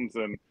smartphones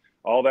and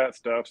all that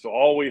stuff. So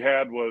all we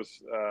had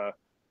was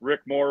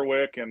Rick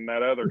Morwick and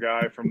that other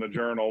guy from the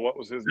Journal. What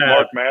was his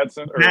Mark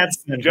Madsen?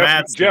 Jeff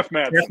Madsen. Jeff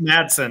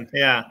Madsen,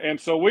 yeah. And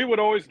so we would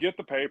always get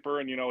the paper,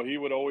 and he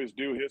would always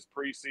do his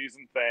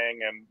preseason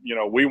thing,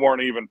 and we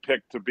weren't even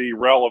picked to be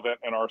relevant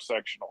in our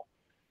sectional.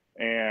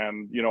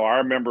 And I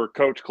remember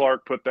Coach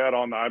Clark put that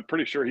on. I'm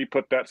pretty sure he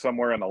put that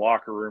somewhere in the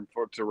locker room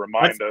to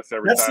remind us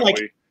every time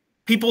we.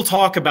 People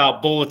talk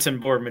about bulletin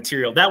board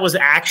material. That was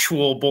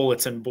actual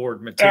bulletin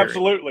board material.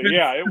 Absolutely,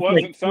 yeah. It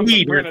wasn't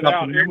something printed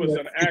out. It was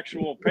an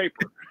actual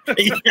paper.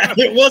 Yeah,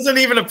 it wasn't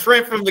even a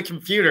print from the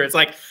computer. It's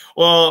like,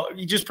 well,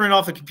 you just print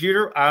off the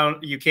computer.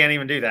 You can't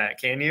even do that,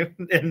 can you?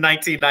 In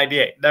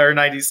 1998 or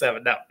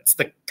 97. No, it's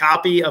the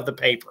copy of the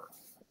paper.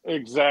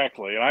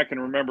 Exactly. And I can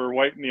remember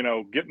waiting,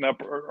 getting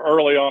up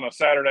early on a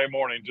Saturday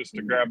morning just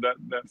to grab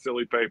that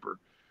silly paper.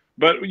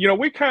 But,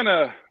 we kind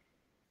of,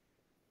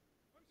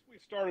 once we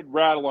started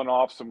rattling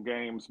off some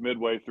games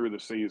midway through the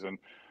season,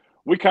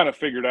 we kind of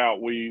figured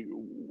out we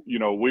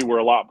were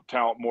a lot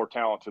more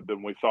talented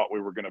than we thought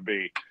we were going to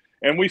be.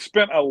 And we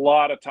spent a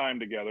lot of time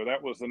together.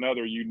 That was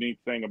another unique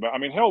thing about, I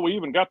mean, hell, we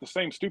even got the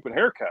same stupid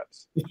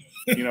haircuts.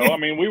 I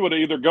mean, we would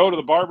either go to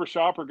the barber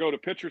shop or go to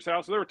Pitcher's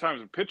house. There were times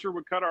when Pitcher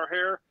would cut our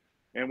hair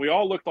and we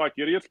all looked like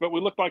idiots, but we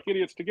looked like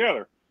idiots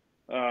together.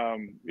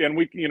 And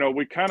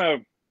we kind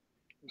of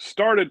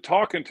started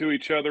talking to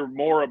each other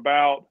more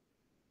about,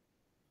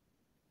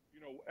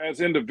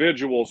 as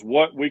individuals,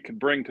 what we could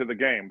bring to the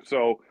game.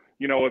 So,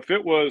 if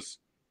it was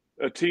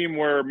a team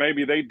where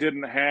maybe they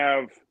didn't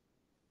have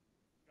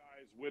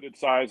Whitted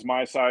size,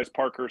 my size,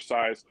 Parker's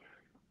size,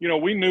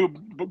 we knew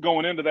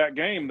going into that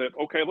game that,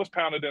 okay, let's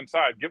pound it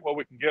inside, get what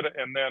we can get it.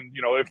 And then,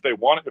 if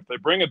they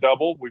bring a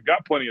double, we've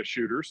got plenty of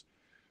shooters.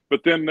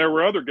 But then there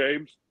were other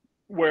games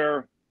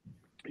where,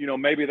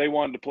 maybe they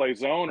wanted to play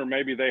zone, or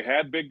maybe they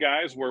had big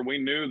guys where we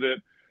knew that,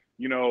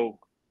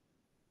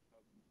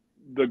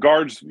 the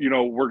guards,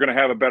 were going to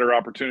have a better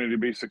opportunity to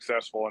be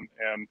successful.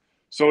 And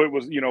so it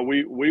was,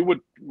 we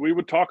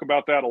would talk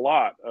about that a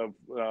lot of,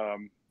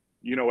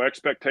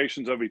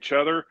 expectations of each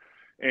other.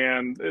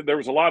 And there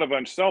was a lot of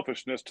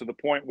unselfishness to the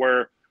point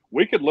where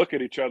we could look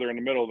at each other in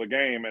the middle of the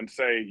game and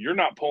say, you're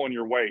not pulling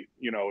your weight.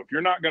 If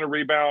you're not going to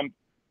rebound,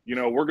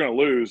 we're going to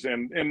lose.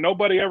 And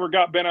nobody ever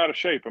got bent out of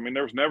shape. I mean,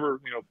 there was never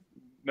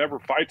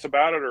fights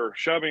about it or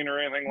shoving or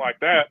anything like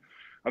that.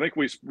 I think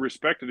we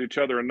respected each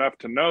other enough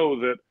to know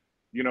that,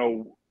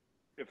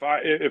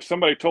 if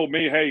somebody told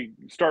me, hey,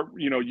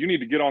 you need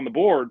to get on the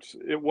boards,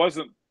 it was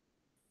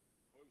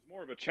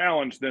more of a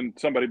challenge than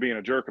somebody being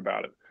a jerk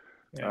about it.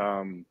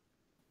 Yeah.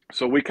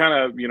 So we kind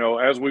of,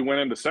 as we went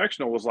into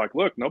sectional, was like,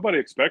 look, nobody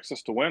expects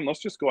us to win. Let's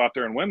just go out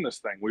there and win this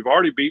thing. We've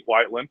already beat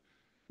Whiteland.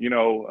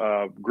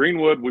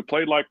 Greenwood, we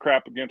played like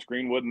crap against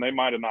Greenwood, and they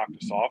might have knocked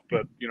us off.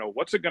 But,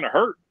 what's it going to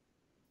hurt?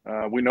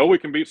 We know we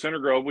can beat Center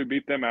Grove. We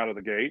beat them out of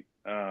the gate.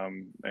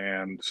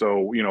 And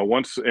so,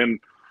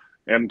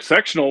 and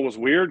sectional was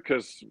weird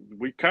because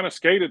we kind of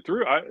skated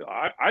through.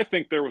 I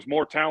think there was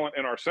more talent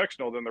in our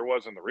sectional than there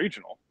was in the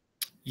regional.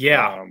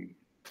 Yeah.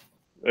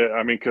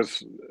 I mean,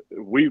 because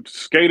we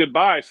skated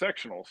by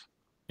sectionals.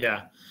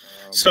 Yeah.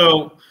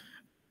 So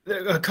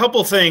a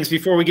couple things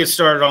before we get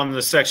started on the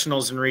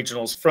sectionals and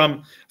regionals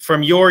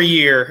from your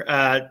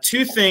year.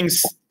 Two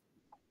things,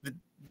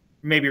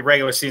 maybe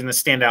regular season, that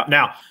stand out.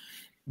 Now,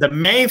 the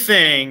main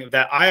thing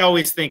that I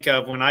always think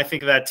of when I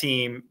think of that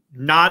team,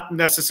 not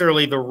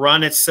necessarily the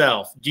run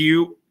itself. Do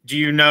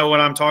you know what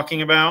I'm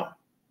talking about?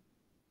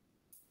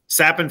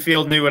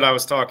 Sappenfield knew what I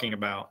was talking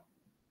about.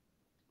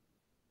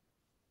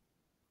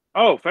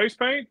 Oh, face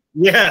paint?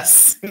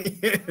 Yes.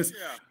 Yes.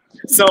 Yeah.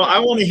 So I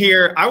want to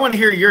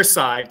hear your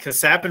side, because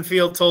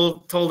Sappenfield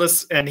told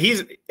us, and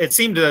it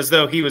seemed as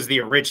though he was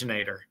the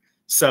originator.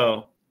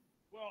 So,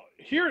 well,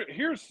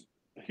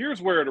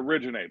 here's where it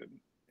originated.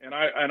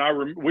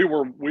 And we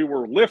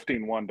were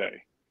lifting one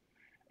day,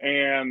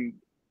 and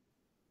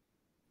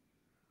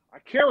I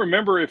can't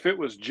remember if it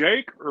was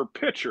Jake or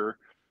Pitcher,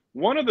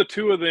 one of the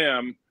two of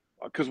them,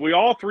 because we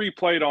all three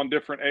played on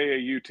different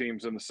AAU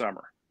teams in the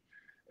summer.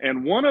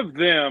 And one of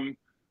them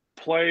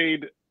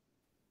played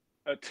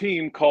a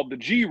team called the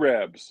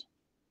G-Rebs.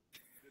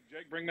 Did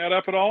Jake bring that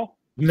up at all?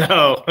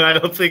 No, I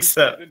don't think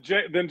so.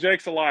 Then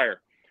Jake's a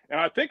liar.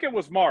 And I think it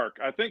was Mark.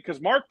 I think because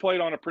Mark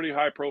played on a pretty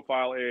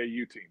high-profile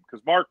AAU team.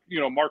 Because Mark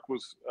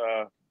was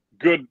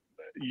good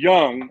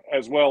young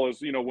as well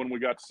as, when we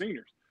got to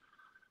seniors.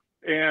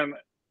 And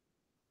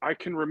I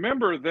can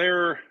remember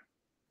their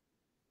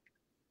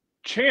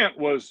chant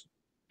was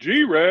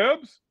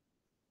G-Rebs.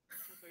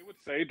 That's what they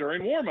would say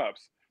during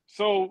warm-ups.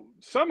 So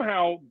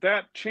somehow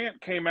that chant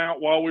came out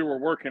while we were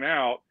working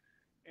out,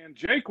 and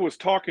Jake was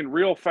talking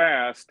real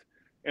fast,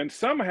 and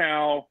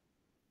somehow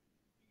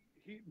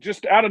he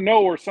just out of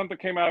nowhere, something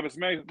came out of his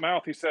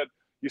mouth. He said,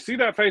 "You see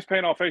that face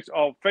paint? I'll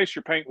face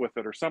your paint with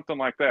it," or something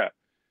like that.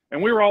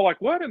 And we were all like,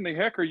 "What in the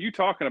heck are you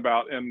talking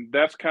about?" And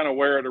that's kind of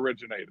where it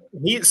originated.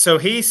 He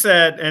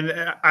said,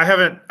 and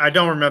I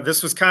don't remember.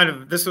 This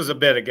was a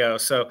bit ago.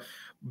 So,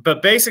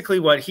 but basically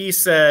what he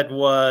said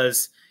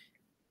was,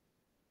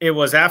 it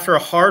was after a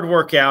hard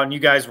workout and you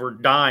guys were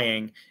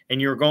dying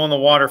and you were going to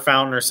the water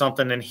fountain or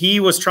something. And he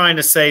was trying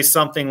to say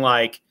something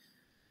like,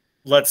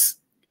 let's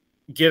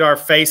get our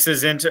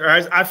faces into, or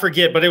I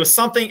forget, but it was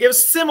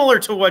similar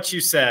to what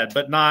you said,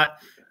 but not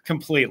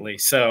completely.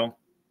 So,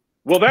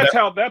 well, that's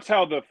how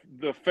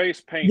the face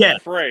paint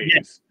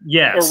phrase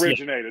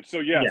originated. So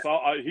yes,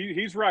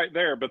 he's right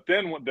there. But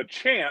then when the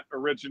chant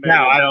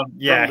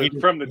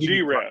originated from the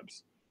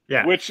G-Rebs,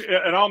 which,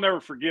 and I'll never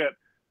forget,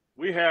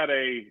 we had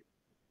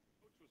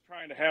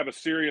trying to have a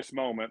serious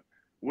moment.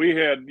 We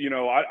had,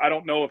 I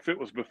don't know if it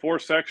was before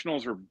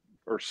sectionals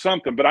or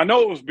something, but I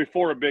know it was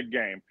before a big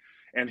game.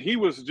 And he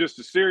was just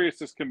as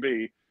serious as can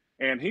be.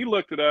 And he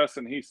looked at us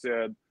and he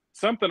said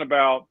something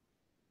about,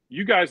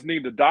 you guys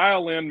need to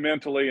dial in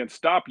mentally and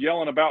stop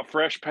yelling about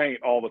fresh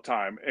paint all the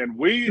time. And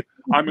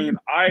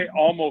I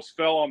almost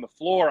fell on the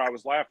floor. I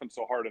was laughing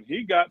so hard. And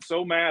he got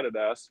so mad at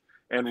us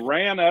and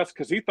ran us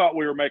because he thought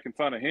we were making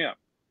fun of him.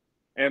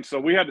 And so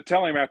we had to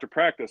tell him after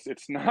practice,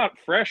 it's not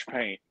fresh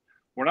paint.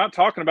 We're not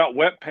talking about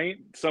wet paint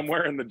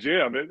somewhere in the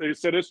gym. He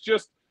said it's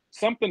just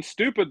something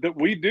stupid that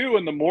we do,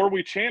 and the more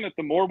we chant it,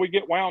 the more we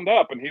get wound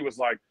up. And he was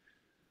like,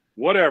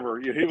 whatever.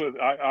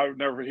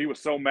 He was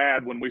so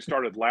mad when we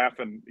started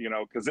laughing,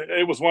 because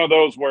it was one of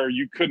those where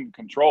you couldn't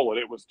control it.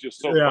 It was just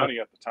so funny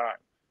at the time.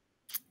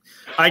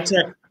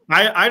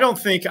 I don't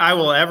think I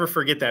will ever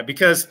forget that,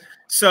 because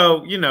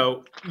so,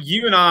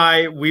 you and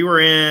I were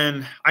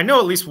in, I know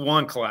at least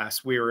one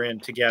class we were in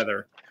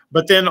together,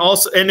 but then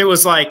also, and it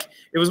was one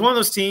of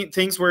those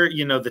things where,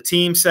 the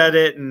team said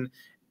it, and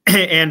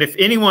if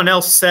anyone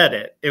else said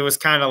it, it was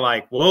kind of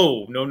like,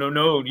 whoa,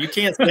 no, you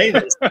can't say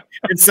this.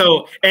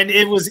 and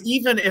it was,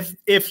 even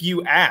if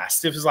you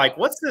asked, it was like,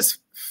 what's this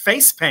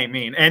face paint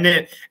mean? And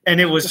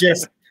it was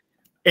just,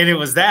 and it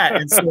was that.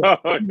 And so,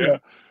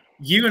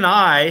 you and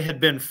I had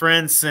been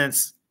friends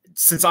since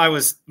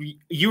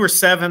you were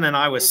 7 and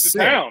I was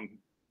 6.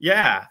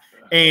 Yeah.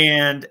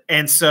 And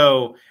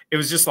so it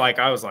was just like,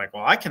 I was like,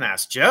 well, I can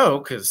ask Joe,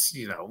 because,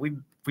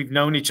 we've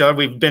known each other.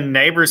 We've been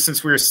neighbors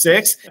since we were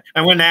 6.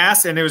 I went and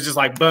asked, and it was just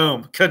like,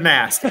 boom, couldn't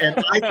ask.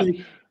 And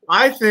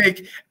I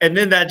think, and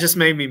then that just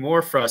made me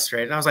more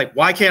frustrated. And I was like,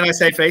 why can't I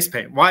say face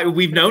paint? Why?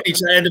 We've known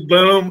each other, and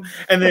boom.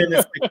 And then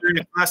it's like during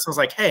the class, I was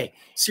like, hey,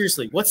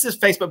 seriously, what's this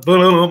face paint?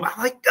 Boom.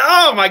 I'm like,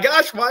 oh my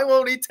gosh, why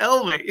won't he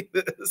tell me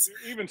this?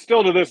 Even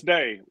still to this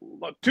day,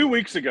 2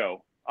 weeks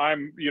ago,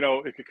 I'm,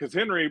 because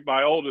Henry,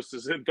 my oldest,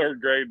 is in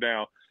 3rd grade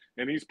now,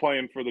 and he's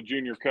playing for the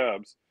junior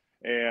Cubs.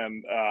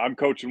 And I'm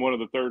coaching one of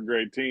the 3rd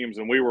grade teams,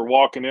 and we were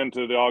walking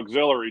into the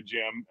auxiliary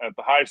gym at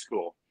the high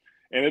school,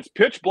 and it's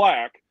pitch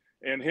black,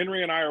 and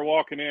Henry and I are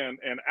walking in,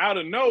 and out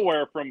of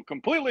nowhere, from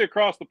completely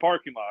across the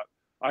parking lot,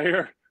 I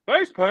hear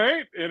face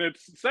paint, and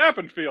it's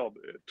Sappenfield,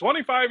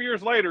 25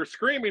 years later,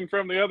 screaming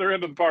from the other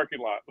end of the parking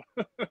lot.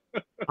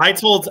 I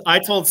told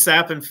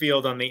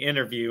Sappenfield on the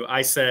interview,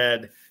 I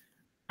said,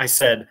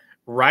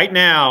 right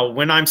now,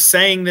 when I'm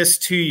saying this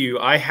to you,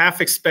 I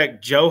half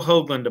expect Joe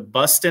Hougland to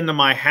bust into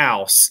my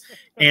house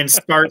and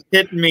start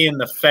hitting me in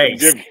the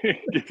face.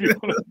 Give you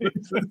one of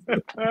these.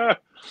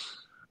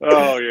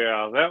 Oh,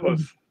 yeah, that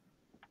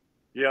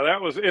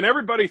was, and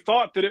everybody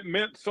thought that it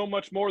meant so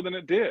much more than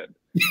it did.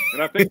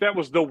 And I think that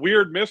was the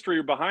weird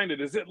mystery behind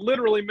it, is it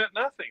literally meant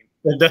nothing.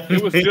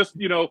 It was just,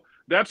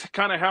 that's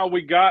kind of how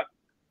we got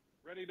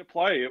ready to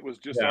play. It was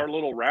just our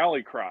little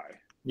rally cry.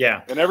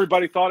 Yeah. And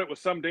everybody thought it was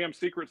some damn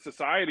secret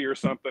society or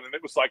something. And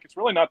it was like, it's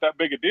really not that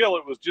big a deal.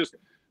 It was just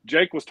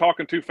Jake was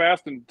talking too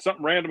fast and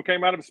something random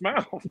came out of his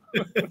mouth.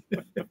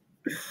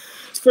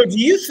 So do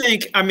you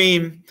think,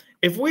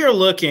 if we are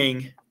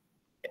looking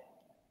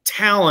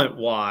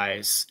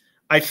talent-wise,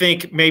 I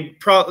think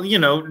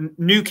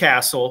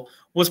Newcastle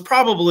was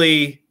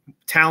probably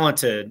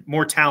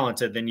more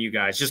talented than you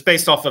guys, just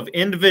based off of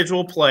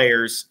individual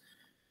players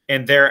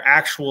and their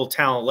actual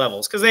talent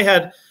levels, because they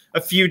had a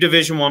few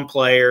Division I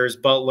players,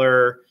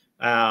 Butler,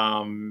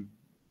 Akron,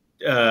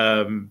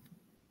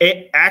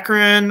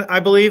 I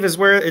believe, is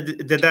where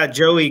did that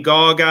Joey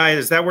Gaw guy?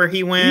 Is that where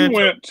he went? He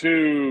went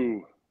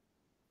to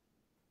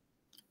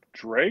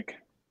Drake,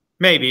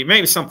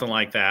 maybe something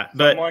like that.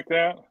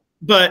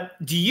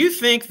 But do you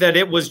think that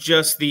it was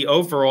just the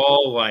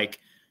overall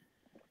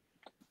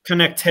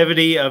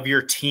connectivity of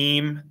your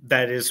team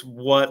that is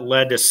what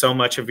led to so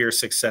much of your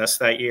success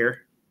that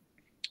year?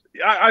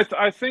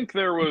 I think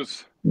there were a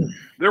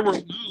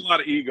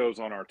lot of egos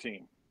on our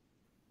team.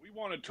 We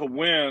wanted to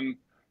win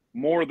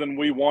more than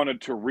we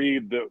wanted to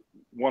read that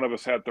one of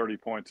us had 30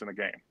 points in a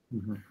game.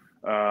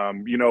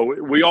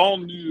 Mm-hmm. We all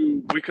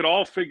knew, we could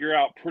all figure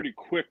out pretty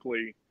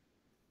quickly,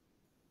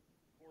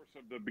 of course,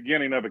 of the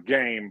beginning of a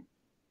game,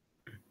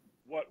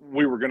 what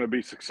we were going to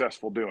be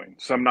successful doing.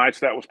 Some nights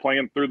that was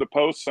playing through the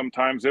post.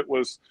 Sometimes it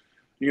was,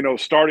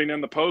 starting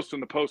in the post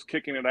and the post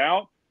kicking it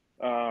out.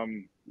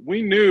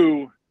 We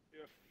knew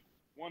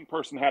one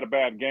person had a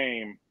bad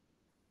game,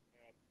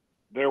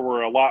 there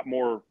were a lot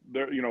more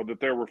there, that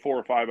there were 4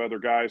 or 5 other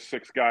guys,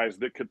 6 guys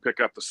that could pick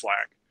up the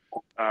slack.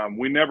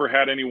 We never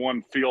had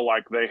anyone feel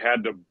like they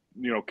had to,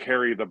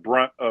 carry the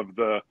brunt of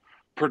the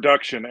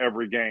production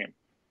every game.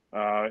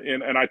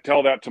 And I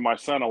tell that to my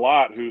son a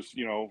lot, who's,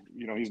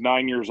 he's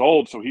 9 years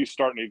old. So he's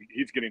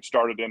getting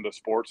started into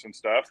sports and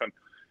stuff.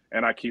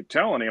 And I keep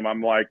telling him,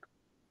 I'm like,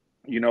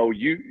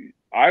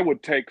 I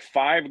would take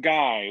 5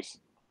 guys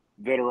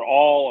that are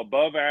all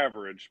above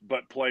average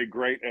but play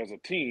great as a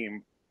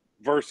team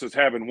versus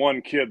having one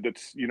kid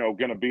that's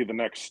going to be the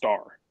next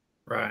star,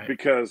 right?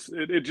 Because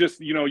it just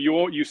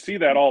you see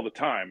that all the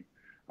time.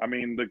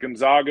 The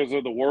Gonzagas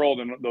of the world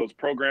and those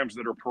programs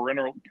that are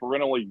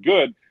perennially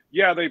good,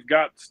 yeah, they've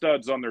got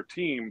studs on their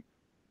team,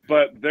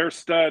 but their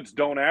studs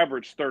don't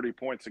average 30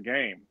 points a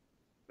game.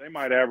 They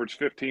might average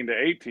 15 to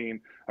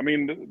 18.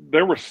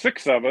 There were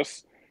 6 of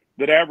us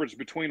that averaged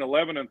between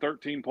 11 and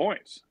 13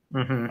 points.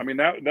 Mm-hmm.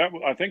 That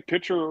I think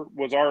Pitcher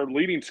was our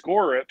leading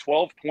scorer at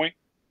 12.8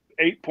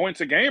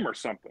 points a game or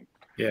something.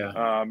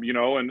 Yeah.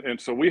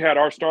 And so we had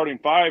our starting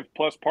 5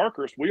 plus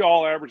Parkhurst. We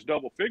all averaged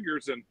double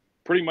figures and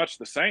pretty much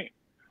the same.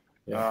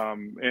 Yeah.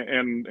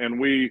 And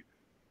we,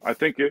 I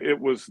think there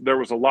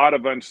was a lot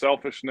of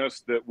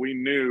unselfishness that we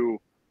knew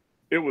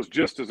it was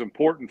just as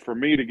important for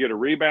me to get a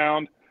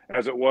rebound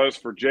as it was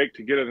for Jake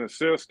to get an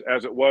assist,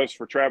 as it was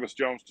for Travis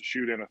Jones to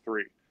shoot in a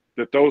three,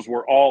 that those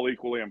were all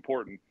equally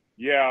important.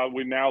 Yeah,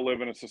 we now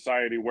live in a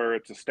society where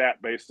it's a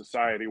stat-based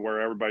society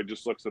where everybody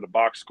just looks at a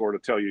box score to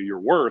tell you your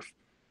worth.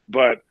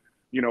 But,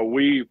 you know,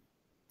 we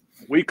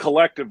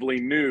collectively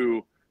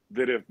knew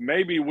that if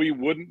maybe we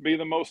wouldn't be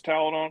the most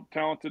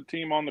talented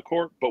team on the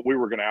court, but we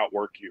were going to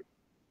outwork you.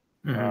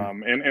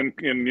 Mm-hmm. And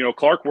you know,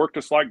 Clark worked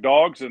us like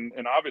dogs, and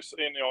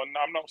obviously, and, you know, and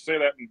I'm not saying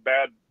that in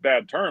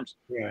bad terms.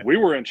 Right. We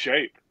were in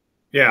shape.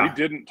 Yeah, we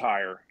didn't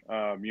tire.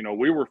 You know,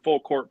 we were full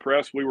court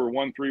press. We were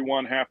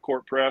 1-3-1 half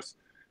court press.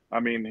 I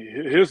mean,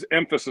 his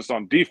emphasis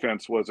on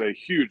defense was a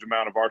huge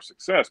amount of our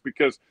success,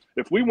 because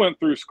if we went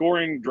through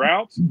scoring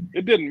droughts,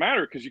 it didn't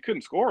matter because you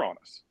couldn't score on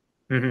us.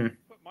 Mm-hmm.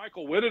 Put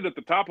Michael Whitted at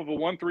the top of a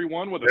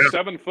 1-3-1 with a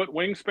 7-foot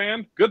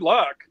wingspan. Good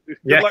luck.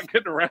 Good luck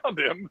getting around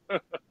him.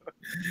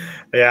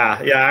 Yeah,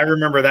 I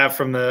remember that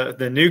from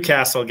the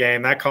Newcastle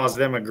game. That caused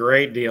them a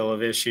great deal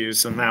of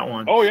issues in that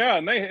one. Oh yeah,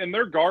 and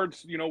their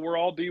guards, you know, were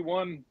all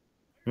D1.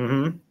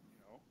 Mm-hmm. You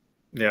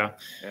know, yeah,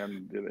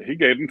 and he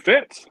gave them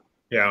fits.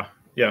 Yeah.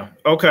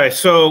 Okay,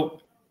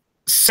 so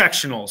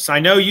sectionals. I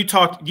know you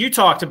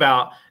talked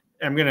about.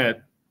 I'm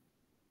gonna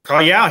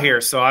call you out here,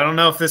 so I don't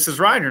know if this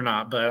is right or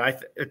not, but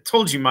I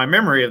told you my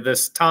memory of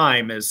this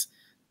time is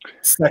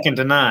second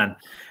to none.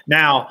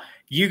 Now,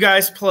 you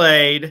guys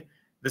played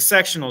the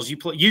sectionals.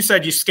 You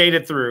said you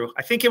skated through.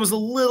 I think it was a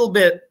little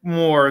bit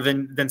more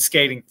than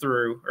skating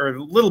through, or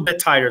a little bit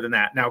tighter than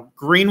that. Now,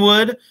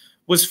 Greenwood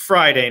was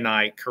Friday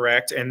night,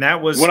 correct? And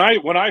that was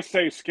when I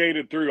say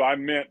skated through, I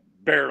meant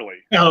barely.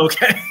 Oh,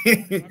 okay.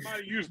 I might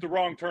have used the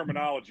wrong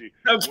terminology.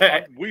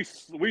 Okay. We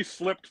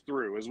slipped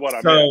through is what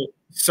I meant.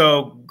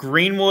 So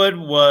Greenwood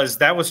was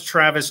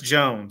Travis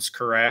Jones,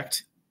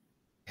 correct?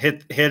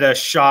 Hit a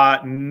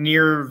shot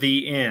near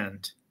the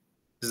end.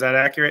 Is that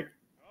accurate?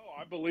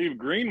 I believe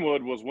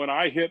Greenwood was when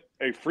I hit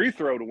a free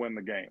throw to win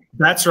the game.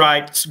 That's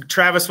right.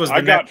 Travis was. I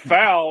got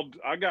fouled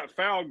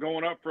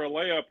going up for a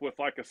layup with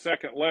like a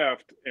second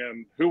left,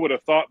 and who would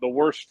have thought the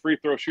worst free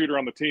throw shooter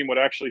on the team would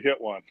actually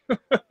hit one?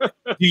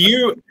 Do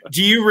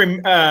you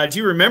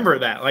remember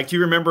that? Like, do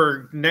you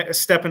remember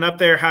stepping up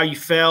there, how you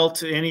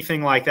felt,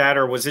 anything like that,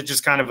 or was it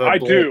just kind of a?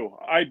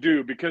 I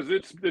do, because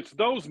it's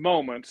those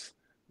moments,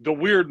 the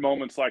weird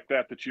moments like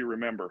that you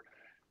remember.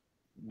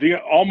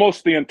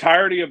 Almost the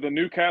entirety of the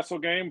Newcastle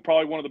game,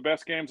 probably one of the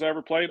best games I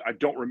ever played, I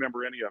don't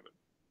remember any of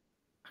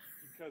it,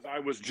 because I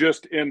was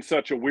just in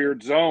such a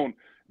weird zone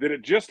that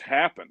it just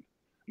happened.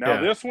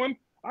 Now This one,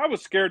 I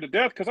was scared to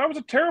death because I was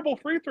a terrible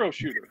free throw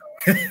shooter.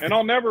 And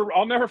I'll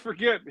never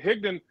forget,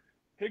 Hougland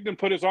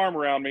put his arm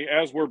around me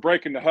as we're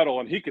breaking the huddle,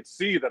 and he could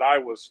see that I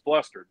was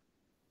flustered.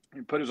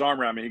 He put his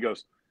arm around me. He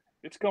goes,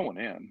 "It's going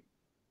in."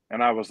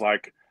 And I was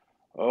like,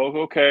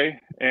 "Oh, okay."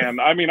 And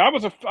I mean, I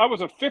was a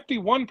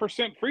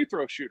 51% free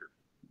throw shooter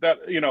that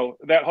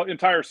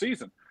entire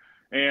season.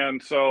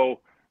 And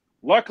so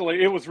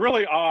luckily it was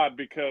really odd,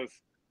 because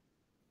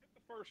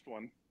the first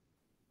one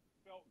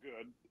felt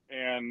good.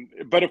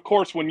 But of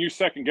course, when you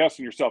second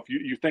guessing yourself,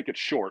 you think it's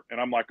short.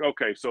 And I'm like,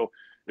 okay, so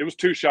it was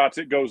 2 shots,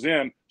 it goes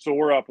in. So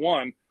we're up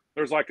 1.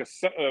 There's like a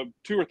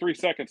 2 or 3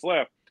 seconds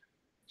left.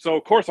 So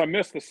of course I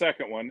missed the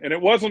second one, and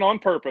it wasn't on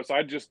purpose.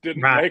 I just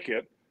didn't make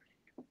it.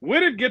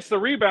 Whitted gets the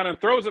rebound and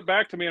throws it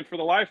back to me, and for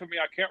the life of me,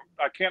 I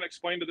can't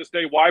explain to this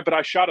day why, but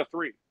I shot a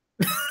 3.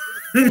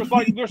 It was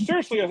like there's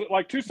seriously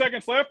like 2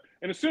 seconds left,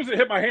 and as soon as it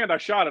hit my hand, I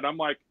shot it. I'm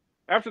like,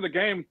 after the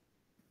game,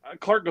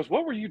 Clark goes,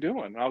 "What were you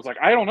doing?" And I was like,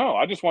 "I don't know.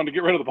 I just wanted to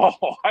get rid of the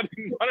ball. I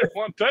didn't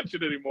want to touch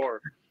it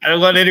anymore. I don't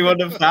want anyone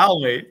to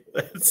foul me."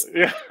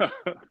 Yeah.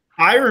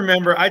 I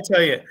remember. I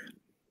tell you,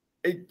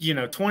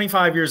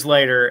 25 years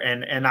later,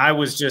 and I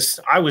was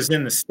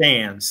in the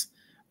stands.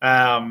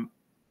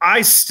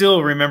 I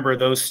still remember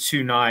those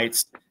 2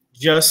 nights,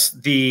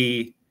 just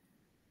the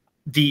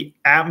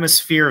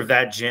atmosphere of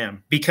that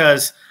gym,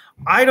 because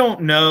I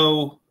don't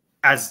know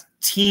as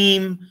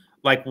team,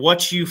 like,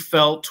 what you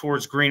felt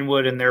towards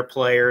Greenwood and their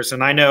players.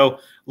 And I know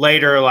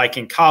later, like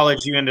in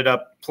college, you ended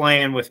up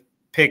playing with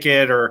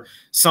Pickett or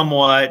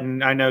somewhat,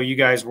 and I know you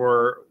guys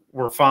were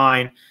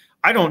fine.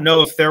 I don't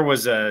know if there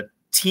was a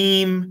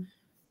team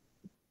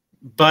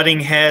butting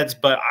heads,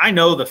 but I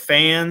know the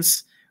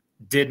fans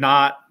did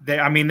not.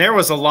 There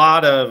was a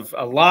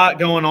lot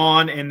going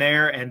on in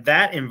there, and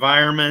that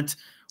environment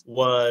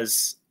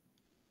was.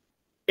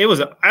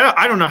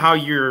 I don't know how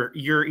your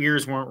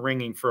ears weren't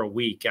ringing for a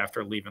week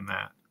after leaving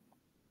that.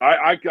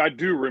 I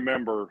do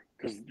remember,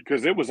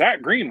 because it was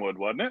at Greenwood,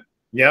 wasn't it?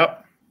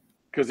 Yep.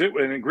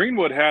 And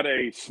Greenwood had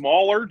a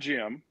smaller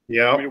gym.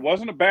 Yeah. It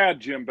wasn't a bad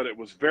gym, but it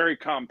was very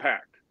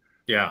compact.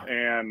 Yeah.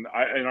 And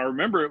I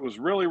remember it was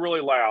really,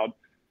 really loud.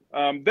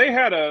 They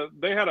had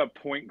a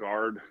point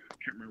guard. I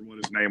can't remember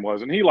what his name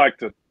was, and he liked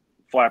to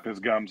flap his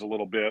gums a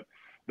little bit.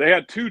 They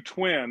had 2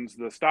 twins,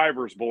 the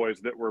Stivers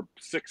boys, that were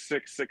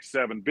 6'6",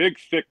 6'7", big,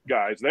 thick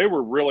guys. They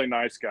were really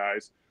nice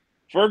guys.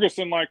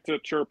 Ferguson liked to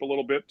chirp a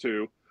little bit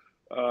too.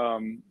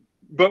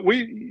 but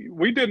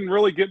we didn't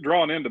really get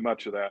drawn into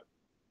much of that.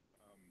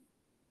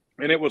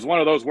 And it was one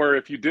of those where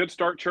if you did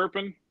start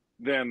chirping,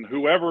 then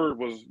whoever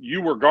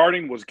you were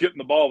guarding was getting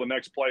the ball the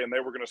next play, and they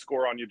were going to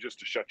score on you just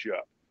to shut you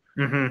up.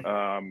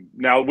 Mm-hmm.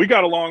 Now, we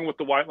got along with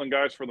the Whiteland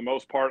guys for the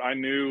most part. I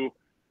knew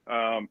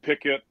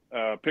Pickett.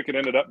 Pickett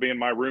ended up being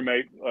my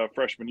roommate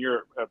freshman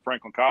year at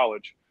Franklin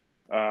College,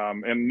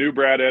 and knew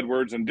Brad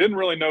Edwards, and didn't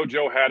really know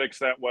Joe Haddix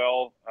that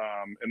well.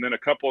 And then a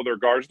couple of their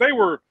guards. They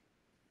would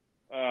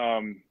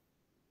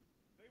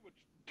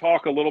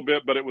talk a little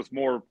bit, but it was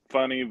more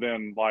funny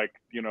than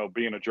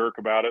being a jerk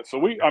about it. So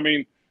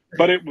it's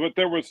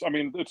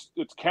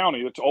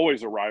county. It's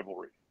always a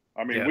rivalry.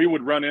 We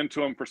would run into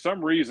them for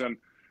some reason.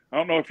 I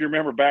don't know if you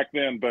remember back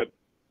then, but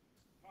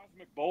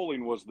Cosmic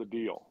Bowling was the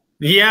deal.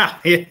 Yeah.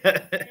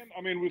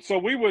 So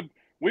we would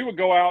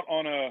go out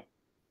on a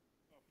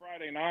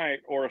Friday night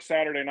or a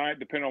Saturday night,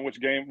 depending on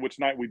which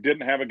night we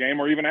didn't have a game,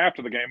 or even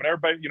after the game. And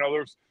everybody,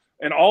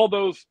 and all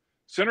those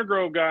Center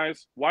Grove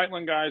guys,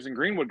 Whiteland guys, and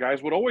Greenwood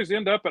guys would always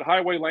end up at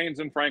Highway Lanes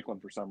in Franklin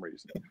for some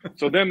reason.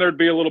 So then there'd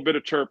be a little bit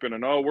of chirping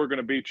and, oh, we're going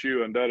to beat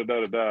you and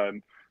da-da-da-da-da.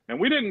 And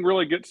we didn't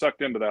really get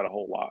sucked into that a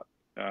whole lot.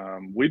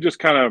 We just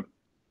kind of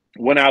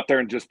went out there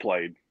and just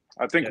played.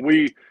 I think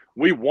we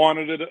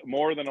wanted it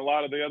more than a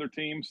lot of the other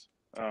teams.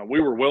 We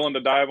were willing to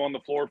dive on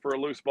the floor for a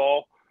loose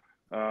ball,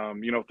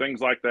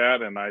 things like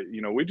that. And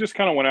we just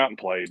kind of went out and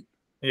played.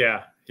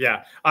 Yeah.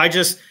 Yeah.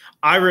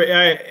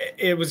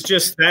 It was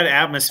just that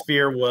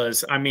atmosphere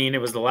was,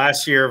 it was the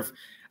last year of,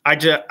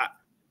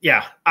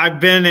 I've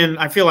been in,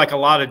 I feel like a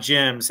lot of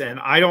gyms, and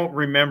I don't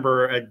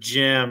remember a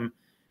gym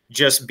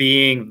just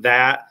being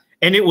that.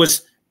 And it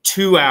was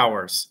 2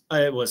 hours.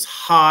 It was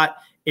hot.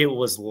 It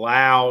was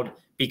loud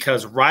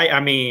because right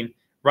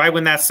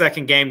when that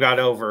second game got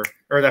over,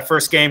 or that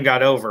first game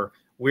got over,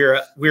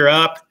 we're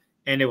up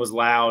and it was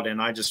loud.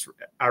 And I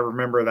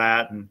remember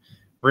that, and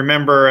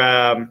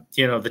remember,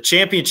 the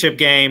championship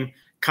game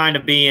kind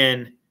of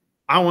being,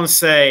 I want to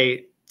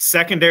say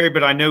secondary,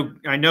 but I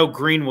know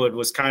Greenwood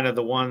was kind of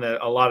the one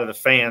that a lot of the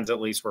fans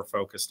at least were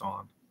focused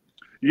on.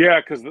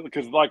 Yeah, because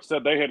like I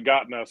said, they had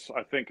gotten us,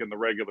 I think, in the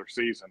regular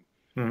season.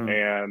 Mm-hmm.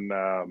 And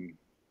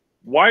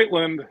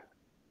Whiteland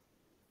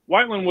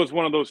was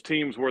one of those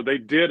teams where they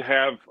did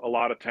have a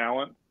lot of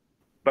talent,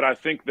 but I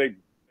think they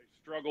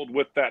struggled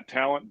with that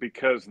talent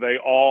because they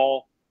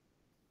all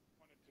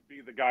wanted to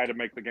be the guy to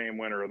make the game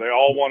winner. They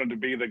all wanted to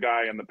be the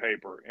guy in the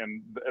paper,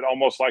 and it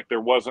almost like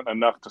there wasn't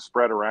enough to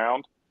spread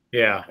around.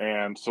 Yeah.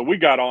 And so we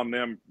got on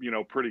them,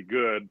 pretty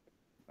good.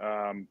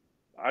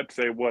 I'd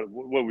say what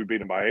we beat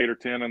them by 8 or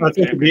 10 in the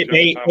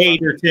championship.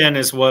 Eight or 10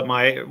 is what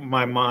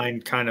my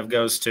mind kind of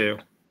goes to.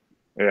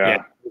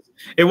 Yeah.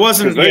 It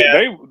wasn't.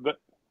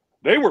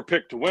 They were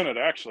picked to win it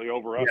actually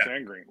over us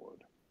and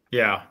Greenwood.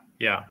 Yeah.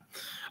 Yeah.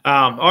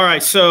 All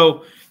right.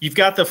 So you've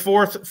got the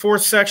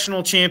fourth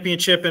sectional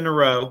championship in a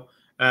row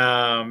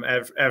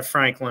at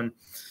Franklin.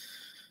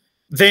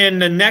 Then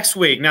the next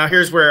week, now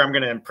here's where I'm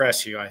going to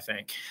impress you, I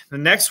think. The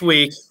next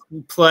week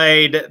we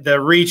played the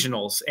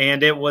regionals,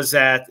 and it was,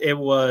 I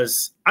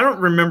don't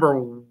remember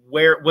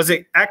where, was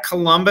it at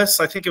Columbus?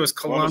 I think it was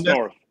Columbus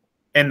North.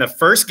 And the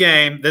first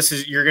game,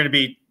 you're going to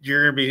be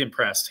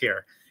impressed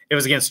here. It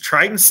was against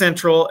Triton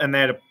Central, and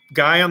they had a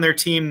guy on their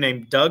team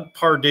named Doug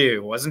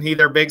Pardue. Wasn't he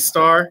their big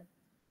star?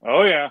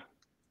 Oh yeah.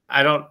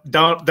 Don't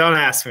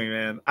ask me,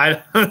 man.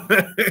 I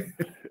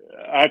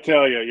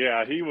tell you,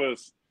 yeah, he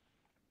was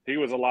a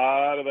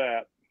lot of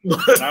that.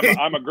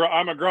 I'm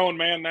a grown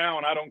man now,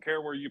 and I don't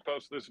care where you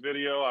post this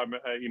video.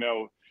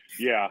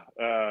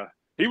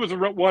 He was a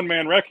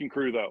one-man wrecking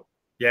crew, though.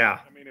 Yeah.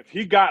 If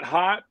he got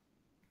hot,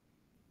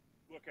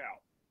 look out.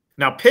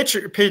 Now,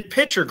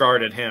 pitcher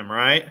guarded him,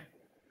 right?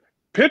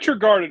 Pitcher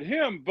guarded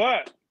him,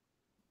 but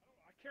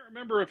I can't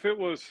remember if it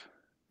was.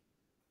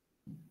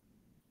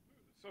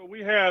 So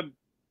we played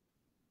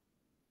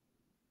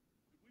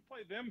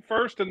them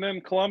first, and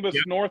then Columbus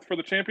North for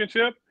the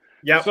championship.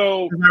 Yeah.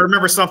 So I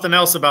remember something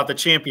else about the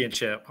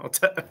championship. I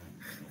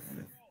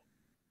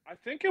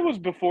think it was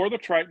before the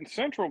Triton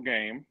Central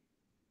game.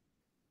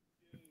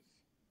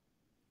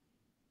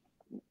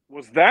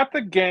 Was that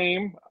the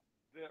game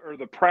or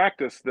the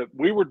practice that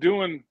we were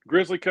doing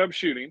Grizzly Cub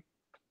shooting?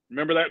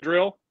 Remember that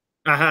drill?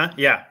 Uh-huh.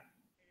 Yeah. And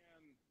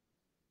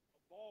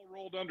the ball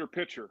rolled under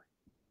pitcher.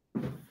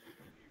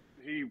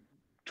 He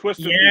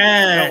twisted the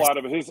hell out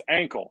of his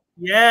ankle.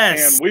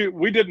 Yes. And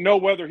we didn't know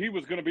whether he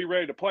was going to be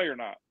ready to play or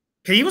not.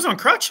 He was on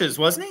crutches,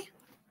 wasn't he?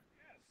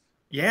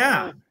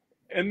 Yeah.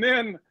 And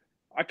then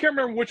I can't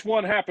remember which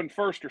one happened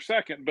first or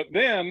second, but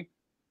then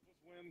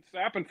when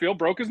Sappenfield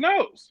broke his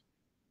nose.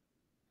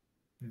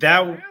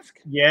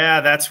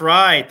 That's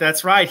right.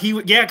 That's right.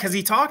 Because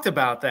he talked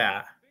about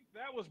that. I think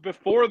that was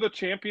before the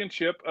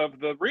championship of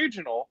the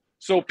regional.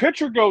 So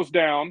pitcher goes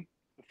down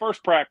the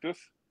first practice.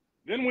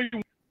 Then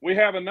we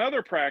have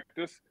another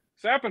practice.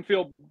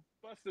 Sappenfield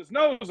busts his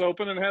nose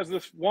open and has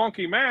this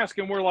wonky mask,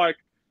 and we're like,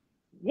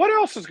 what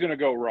else is going to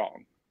go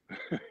wrong?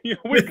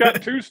 We've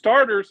got two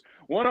starters.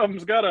 One of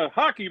them's got a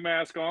hockey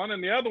mask on,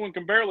 and the other one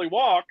can barely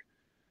walk.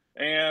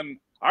 And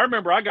I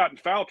remember I got in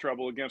foul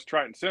trouble against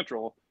Triton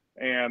Central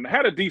and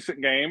had a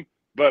decent game,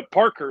 but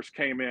Parkhurst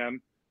came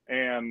in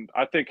and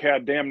I think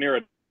had damn near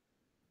a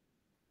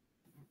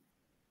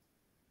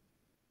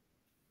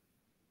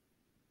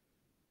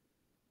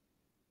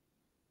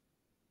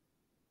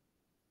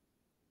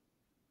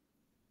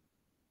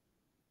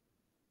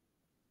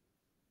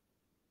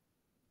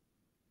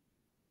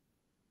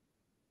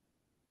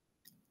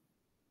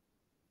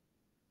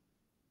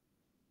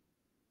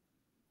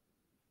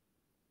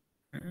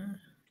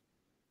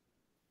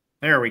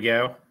There we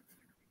go.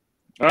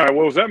 All right.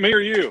 Well, was that me or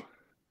you?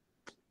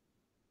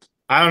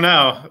 I don't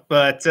know,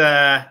 but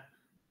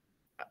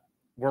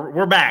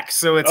we're back,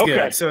 so it's Okay.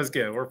 good. So it's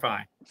good. We're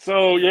fine.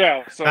 So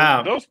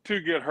those two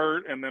get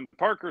hurt, and then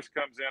Parkhurst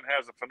comes in,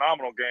 has a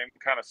phenomenal game,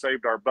 kind of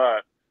saved our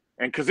butt.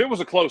 And because it was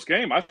a close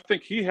game, I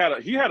think he had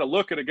a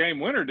look at a game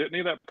winner, didn't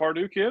he? That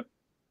Purdue kid.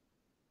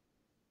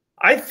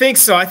 I think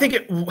so. I think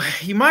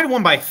he might have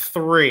won by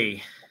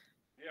 3.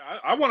 Yeah,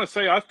 I want to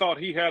say I thought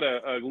he had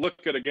a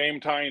look at a game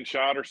tying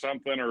shot or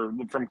something, or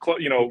from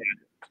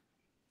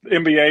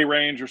NBA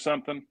range or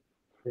something.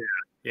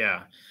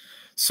 Yeah.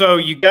 So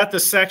you got the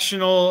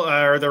sectional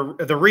or the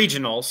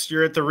regionals.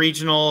 You're at the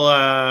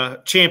regional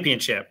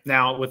championship.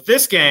 Now with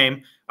this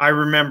game, I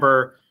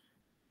remember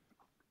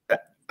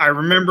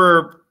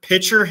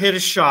pitcher hit a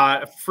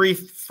shot, a free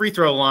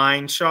throw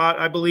line shot,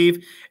 I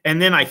believe,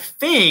 and then I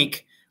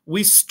think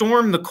we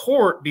stormed the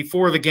court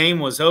before the game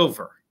was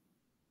over.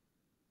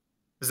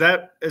 Does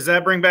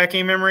that bring back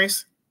any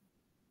memories?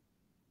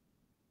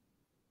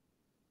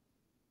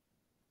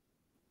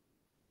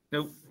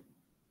 Nope.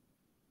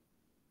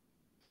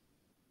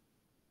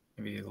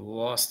 Maybe you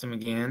lost him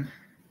again.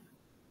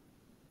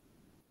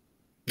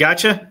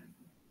 Gotcha?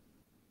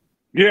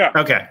 Yeah.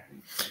 Okay.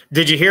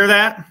 Did you hear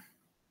that?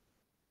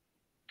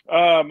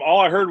 All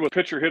I heard was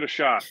pitcher hit a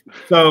shot.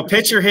 So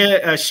pitcher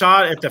hit a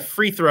shot at the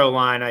free throw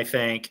line, I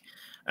think.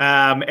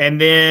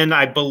 And then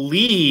I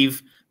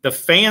believe the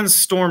fans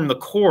stormed the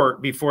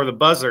court before the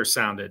buzzer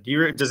sounded.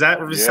 Does that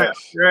sound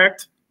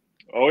correct?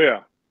 Oh,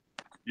 yeah.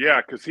 Yeah,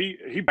 because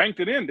he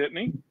banked it in, didn't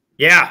he?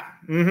 Yeah.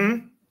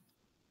 Mm-hmm.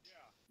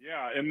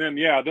 Yeah, and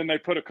then they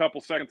put a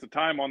couple seconds of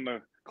time on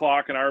the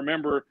clock, and I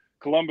remember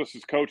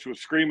Columbus's coach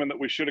was screaming that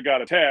we should have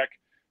got a tech,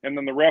 and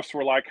then the refs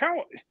were like,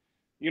 "How,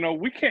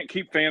 we can't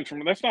keep fans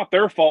from. That's not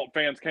their fault.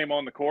 Fans came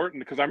on the court, and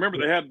because I remember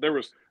there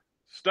was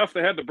stuff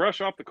they had to brush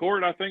off the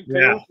court. I think too.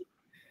 Yeah.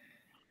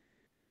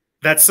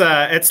 That's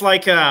it's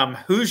like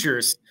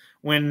Hoosiers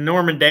when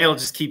Norman Dale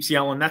just keeps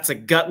yelling, "That's a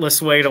gutless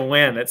way to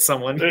win" at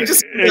someone.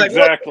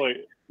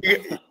 Exactly.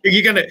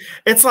 You're gonna.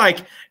 It's like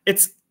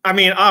it's. I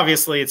mean,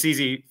 obviously, it's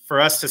easy for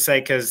us to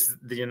say because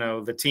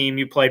the team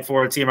you played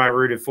for, the team I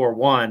rooted for,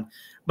 won.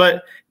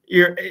 But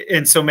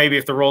so maybe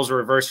if the roles were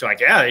reversed, you're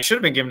like, yeah, they should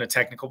have been given a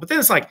technical. But then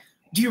it's like,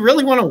 do you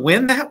really want to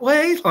win that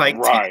way? Like,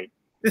 right?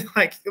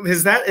 Like,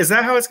 is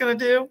that how it's going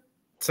to do?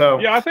 So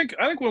yeah, I think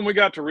when we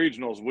got to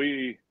regionals,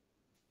 we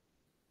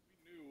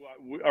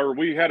knew, or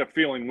we had a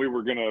feeling we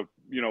were gonna,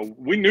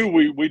 we knew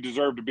we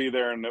deserved to be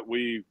there and that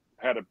we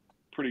had a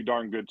pretty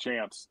darn good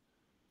chance.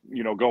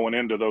 Going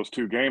into those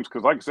two games,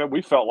 because like I said,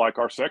 we felt like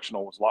our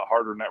sectional was a lot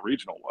harder than that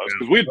regional was,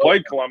 because we had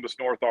played Columbus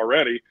North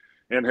already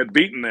and had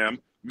beaten them.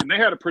 I mean, they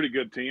had a pretty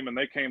good team, and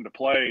they came to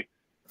play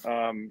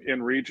in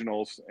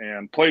regionals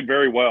and played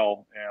very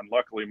well. And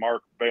luckily,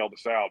 Mark bailed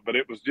us out. But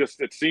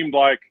it seemed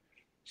like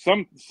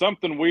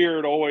something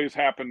weird always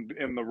happened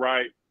on the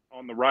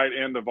right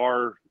end of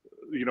our,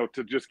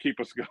 to just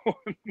keep us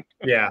going.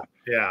 Yeah.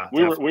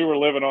 We were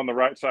living on the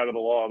right side of the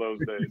law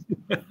those days.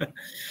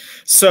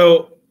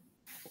 So.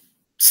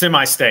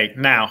 Semi-state.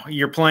 Now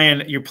you're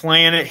playing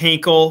at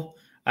Hinkle.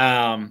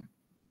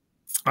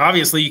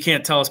 Obviously, you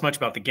can't tell us much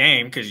about the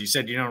game because you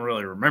said you don't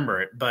really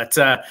remember it. But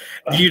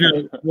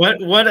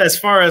what as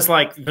far as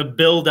like the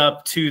build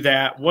up to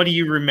that, what do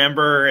you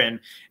remember?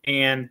 And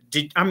kind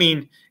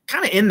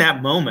of in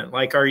that moment,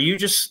 like, are you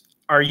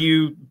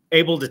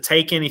able to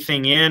take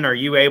anything in? Are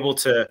you able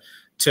to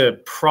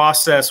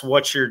process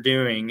what you're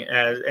doing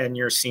in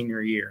your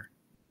senior year?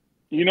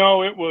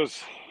 It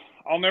was.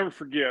 I'll never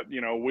forget,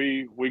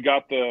 we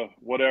got the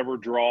whatever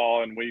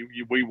draw and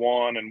we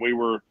won, and we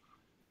were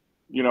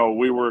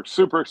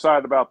super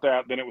excited about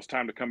that. Then it was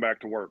time to come back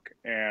to work.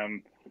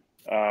 And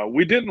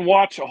we didn't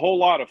watch a whole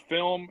lot of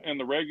film in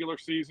the regular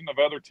season of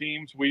other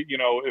teams.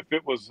 If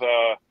it was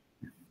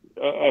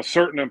a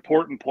certain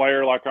important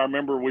player, like I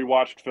remember we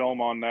watched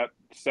film on that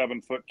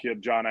 7-foot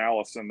kid, John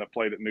Allison, that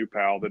played at New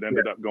Pal that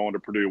ended up going to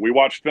Purdue. We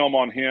watched film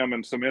on him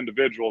and some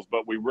individuals,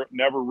 but we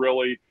never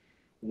really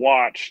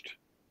watched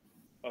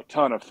a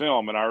ton of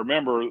film. And I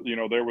remember,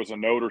 there was a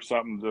note or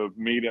something to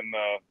meet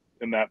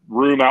in that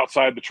room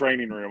outside the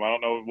training room. I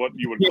don't know what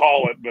you would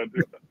call it, but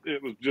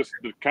it was just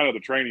kind of the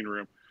training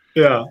room.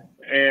 Yeah.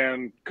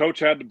 And coach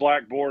had the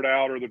blackboard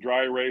out, or the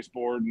dry erase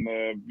board, and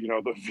the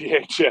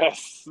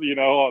VHS,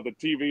 the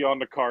TV on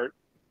the cart.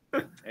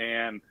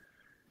 And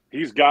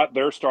he's got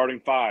their starting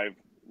 5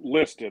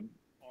 listed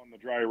on the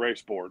dry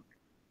erase board.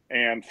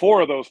 And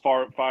 4 of those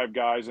 5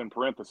 guys in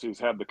parentheses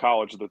had the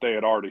college that they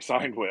had already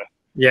signed with.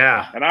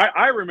 Yeah. And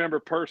I remember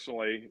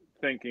personally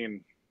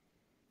thinking,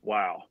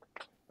 wow,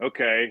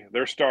 okay,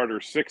 their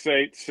starter's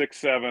 6'8",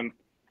 6'7".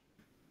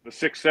 The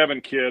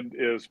 6'7" kid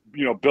is,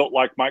 built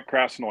like Mike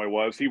Krasnoy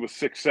was. He was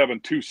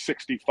 6'7",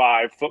 265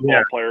 Yeah.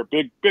 football player,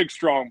 big,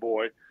 strong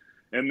boy.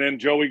 And then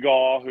Joey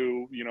Gaw,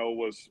 who,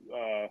 was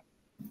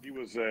he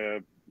was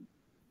a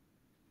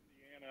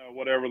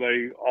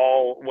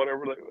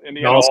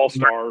Indiana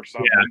All-Star or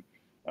something.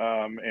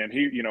 Yeah. And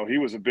he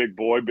was a big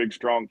boy, big,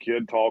 strong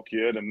kid, tall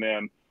kid. And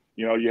then,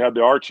 you had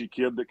the Archie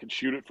kid that could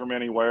shoot it from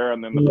anywhere.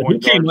 And then the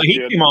point guard He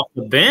kid. came off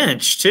the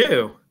bench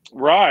too.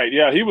 Right.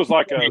 Yeah. He was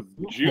like a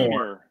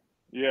junior.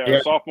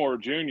 Yeah. Sophomore or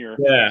junior.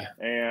 Yeah.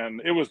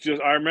 And it was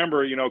just, I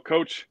remember,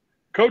 coach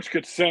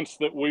could sense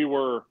that we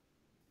were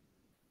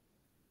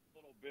a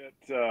little bit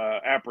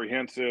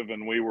apprehensive,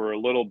 and we were a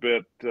little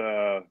bit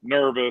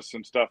nervous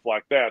and stuff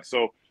like that.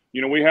 So,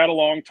 we had a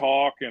long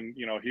talk, and,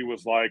 he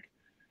was like,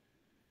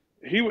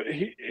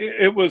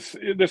 this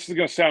is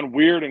going to sound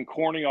weird and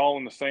corny all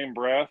in the same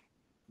breath,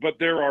 but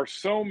there are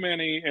so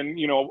many, and,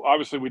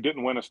 obviously we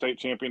didn't win a state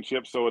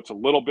championship, so it's a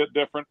little bit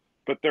different,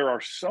 but there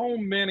are so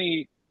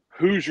many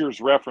Hoosiers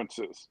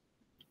references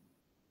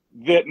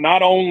that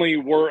not only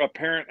were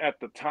apparent at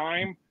the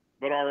time,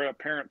 but are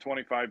apparent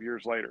 25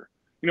 years later.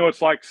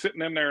 It's like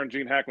sitting in there and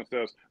Gene Hackman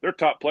says, their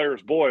top player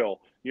is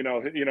Boyle,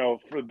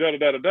 for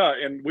da-da-da-da-da.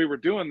 And we were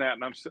doing that,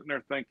 and I'm sitting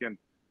there thinking,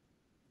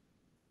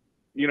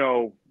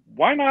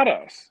 why not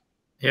us?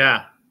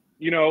 Yeah.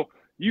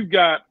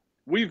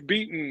 We've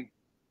beaten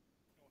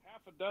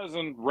half a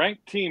dozen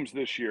ranked teams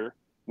this year.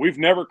 We've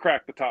never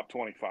cracked the top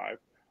 25.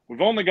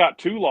 We've only got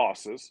 2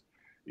 losses.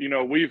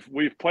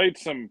 We've played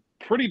some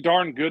pretty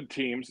darn good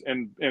teams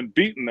and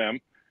beaten them.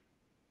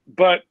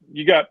 But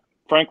you got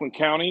Franklin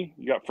County,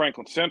 you got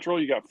Franklin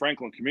Central, you got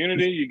Franklin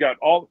Community, you got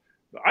all.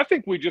 I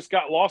think we just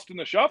got lost in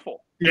the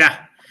shuffle.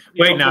 Yeah.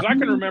 Wait, now, because I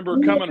can remember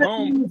coming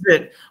home.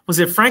 Was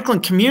it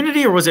Franklin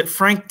Community or was it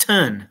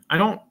Frankton? I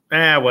don't.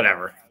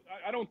 Whatever.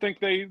 I don't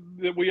think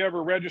that we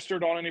ever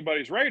registered on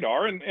anybody's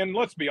radar. And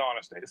let's be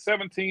honest,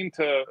 16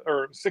 to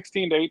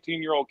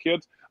 18-year-old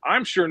kids.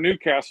 I'm sure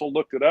Newcastle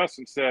looked at us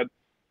and said,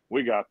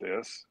 "We got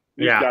this.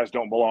 These guys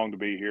don't belong to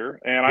be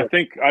here." And I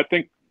think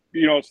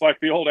it's like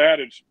the old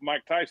adage,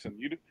 Mike Tyson.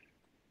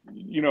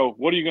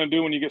 What are you going to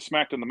do when you get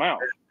smacked in the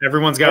mouth?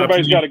 Everybody's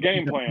got a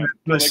game plan.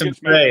 They get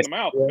smacked in the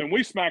mouth, and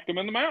we smacked them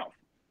in the mouth.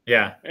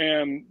 Yeah.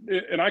 And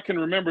I can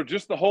remember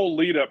just the whole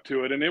lead up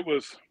to it, and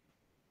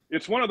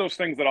it's one of those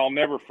things that I'll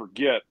never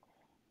forget.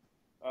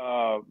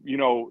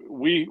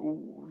 We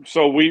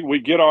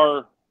get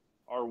our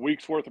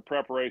week's worth of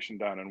preparation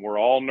done, and we're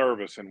all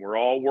nervous, and we're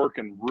all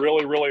working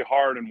really, really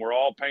hard, and we're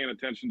all paying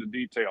attention to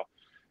detail,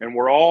 and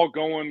we're all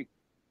going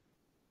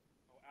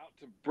out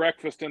to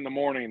breakfast in the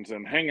mornings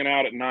and hanging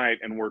out at night,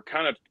 and we're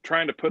kind of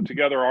trying to put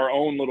together our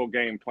own little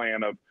game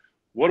plan of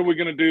what are we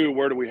going to do?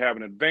 Where do we have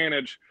an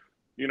advantage?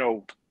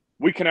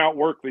 We can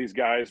outwork these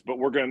guys, but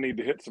we're going to need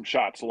to hit some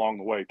shots along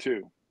the way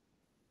too.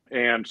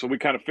 And so we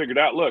kind of figured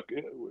out, look,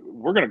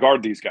 we're going to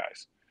guard these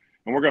guys,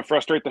 and we're going to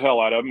frustrate the hell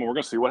out of them, and we're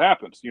going to see what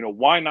happens.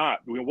 Why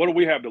not? What do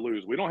we have to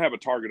lose? We don't have a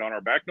target on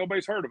our back.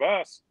 Nobody's heard of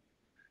us.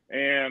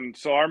 And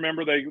so I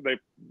remember they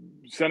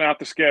sent out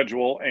the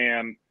schedule,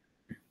 and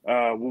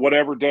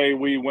whatever day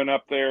we went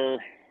up there,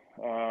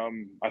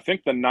 I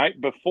think the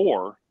night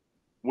before,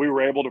 we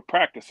were able to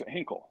practice at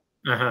Hinkle.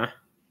 Uh-huh.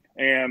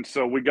 And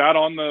so we got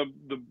on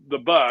the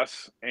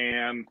bus,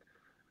 and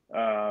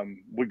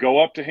we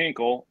go up to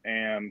Hinkle,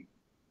 and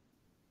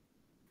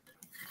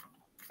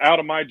out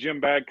of my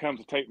gym bag comes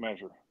a tape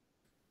measure.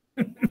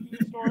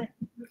 Story?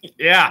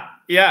 Yeah.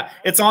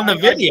 It's on the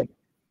video.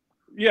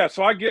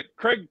 So I get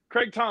Craig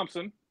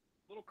Thompson,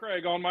 little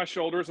Craig, on my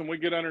shoulders, and we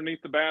get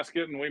underneath the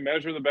basket, and we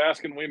measure the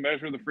basket, and we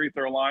measure the free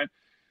throw line.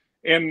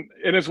 And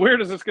as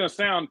weird as it's going to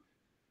sound,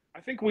 I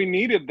think we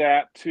needed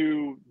that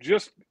to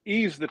just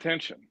ease the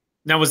tension.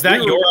 Now, was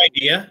that your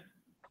idea?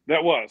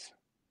 That was.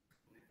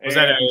 Was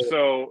that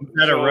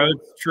a Rhodes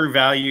True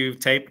Value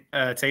tape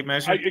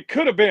measure? It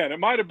could have been. It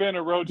might have been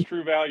a Rhodes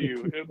True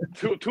Value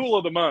tool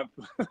of the month.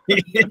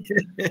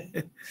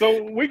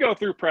 So we go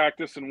through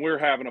practice, and we're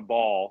having a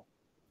ball.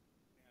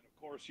 And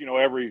of course,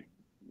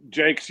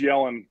 Jake's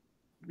yelling,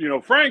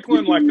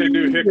 Franklin, like they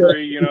do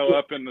Hickory,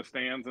 up in the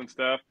stands and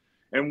stuff.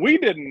 And we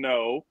didn't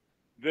know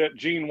that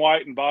Gene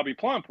White and Bobby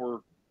Plump were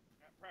at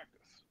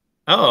practice.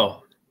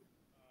 Oh.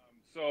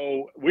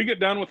 So we get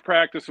done with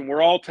practice, and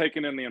we're all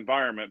taking in the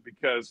environment,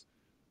 because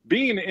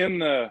being in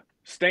the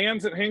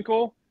stands at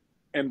Hinkle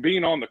and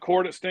being on the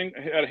court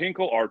at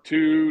Hinkle are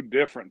 2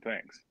 different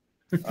things.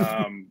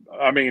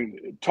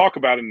 Talk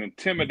about an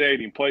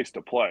intimidating place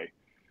to play.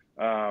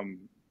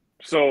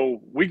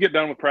 So we get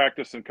done with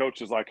practice, and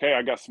coach is like, "Hey,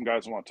 I got some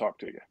guys who want to talk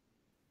to you."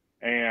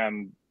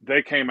 And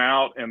they came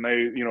out, and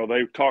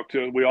they talked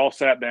to us. We all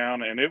sat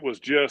down, and it was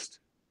just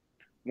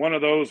one of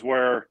those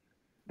where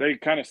they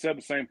kind of said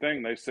the same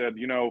thing. They said,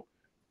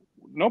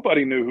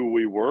 nobody knew who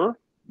we were.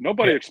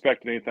 Nobody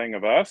expected anything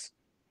of us.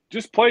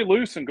 Just play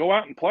loose and go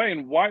out and play.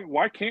 And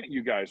why can't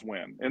you guys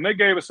win? And they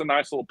gave us a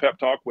nice little pep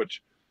talk,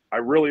 which I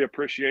really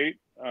appreciate.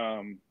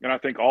 and I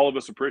think all of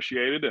us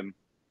appreciated. And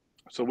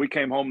so we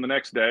came home the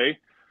next day,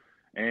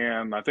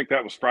 and I think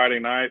that was Friday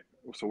night.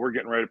 So we're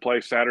getting ready to play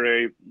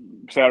Saturday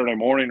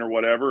morning or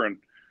whatever. And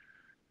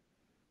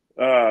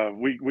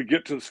we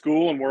get to the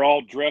school, and we're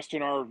all dressed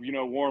in our,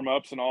 warm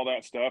ups and all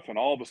that stuff. And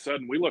all of a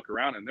sudden we look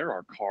around, and there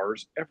are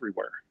cars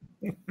everywhere,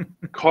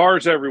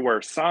 cars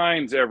everywhere,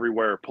 signs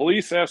everywhere,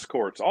 police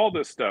escorts, all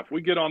this stuff.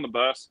 We get on the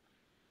bus,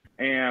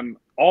 and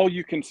all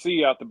you can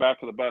see out the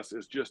back of the bus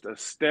is just a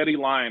steady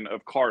line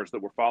of cars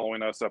that were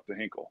following us up to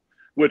Hinkle,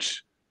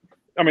 which,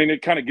 I mean,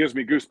 it kind of gives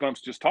me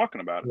goosebumps just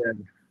talking about it. Yeah.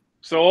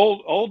 So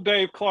old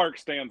Dave Clark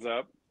stands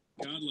up.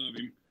 God love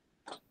him.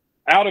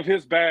 Out of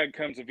his bag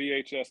comes a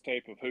VHS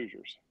tape of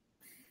Hoosiers.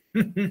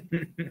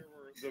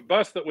 The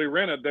bus that we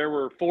rented, there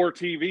were 4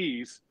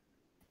 TVs.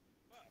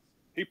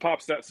 He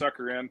pops that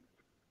sucker in,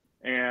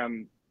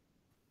 and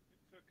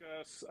it took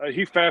us,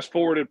 he fast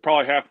forwarded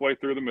probably halfway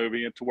through the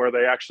movie into where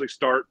they actually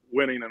start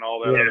winning and all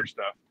that other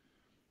stuff.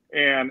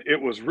 And it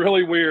was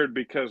really weird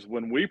because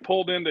when we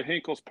pulled into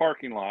Hinkle's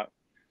parking lot,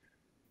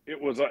 it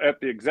was at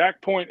the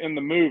exact point in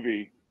the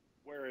movie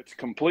where it's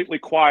completely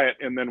quiet,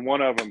 and then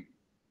one of them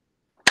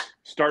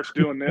starts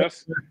doing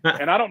this.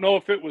 And I don't know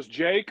if it was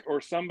Jake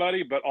or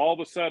somebody, but all of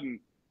a sudden,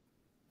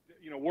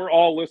 we're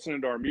all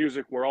listening to our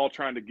music. We're all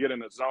trying to get in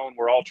the zone.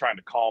 We're all trying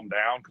to calm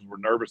down because we're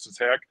nervous as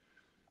heck.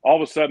 All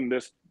of a sudden,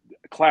 this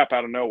clap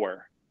out of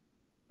nowhere.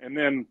 And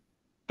then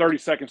 30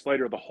 seconds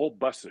later, the whole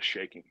bus is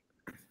shaking.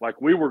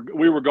 Like we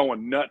were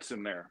going nuts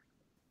in there.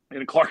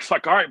 And Clark's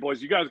like, all right,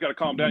 boys, you guys got to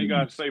calm down. You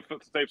got to save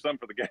something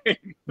for the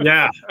game.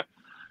 Yeah.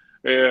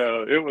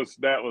 Yeah,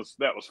 that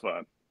was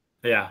fun.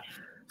 Yeah.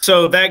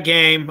 So that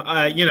game,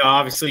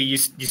 obviously you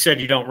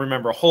said you don't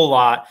remember a whole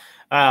lot.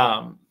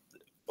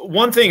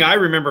 One thing I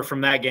remember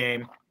from that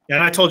game,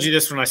 and I told you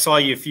this when I saw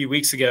you a few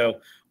weeks ago,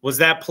 was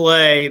that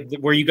play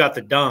where you got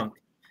the dunk.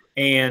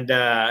 And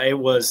that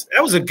was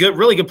a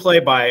really good play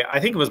by, I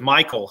think it was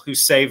Michael who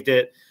saved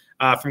it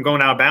from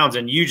going out of bounds,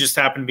 and you just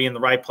happened to be in the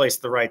right place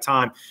at the right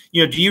time.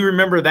 Do you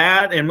remember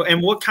that?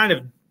 And what kind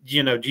of,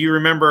 do you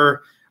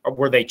remember,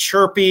 were they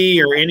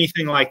chirpy or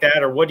anything like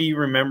that? Or what do you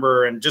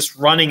remember? And just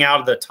running out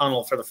of the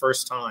tunnel for the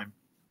first time?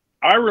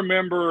 I don't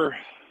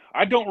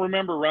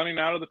remember running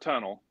out of the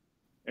tunnel.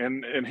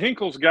 And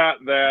Hinkle's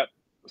got that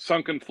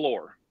sunken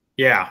floor.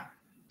 Yeah.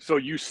 So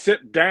you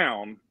sit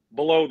down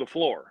below the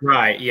floor.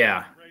 Right,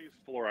 yeah. Raised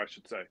floor, I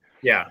should say.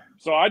 Yeah.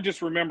 So I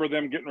just remember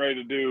them getting ready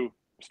to do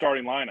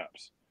starting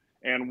lineups.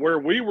 And where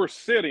we were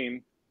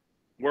sitting,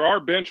 where our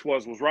bench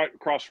was right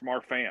across from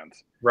our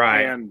fans.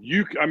 Right. And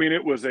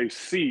it was a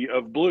sea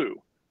of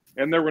blue.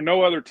 And there were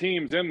no other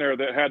teams in there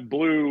that had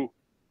blue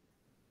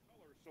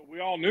colors. So we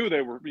all knew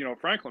they were,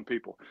 Franklin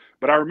people.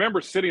 But I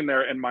remember sitting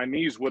there and my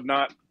knees would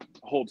not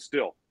hold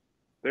still.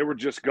 They were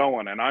just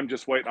going, and I'm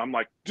just waiting. I'm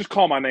like, just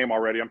call my name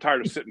already. I'm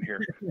tired of sitting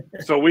here.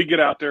 So we get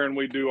out there and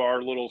we do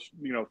our little,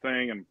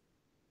 thing, and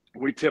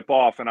we tip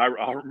off. And I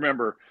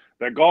remember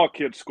that Gall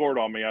kid scored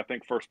on me, I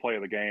think, first play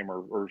of the game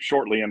or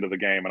shortly into the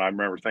game. And I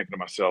remember thinking to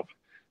myself,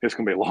 it's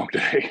going to be a long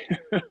day.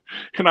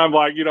 And I'm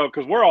like,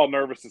 because we're all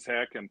nervous as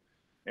heck.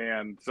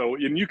 And so,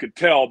 and you could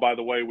tell by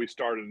the way we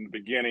started in the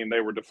beginning,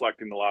 they were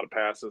deflecting a lot of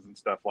passes and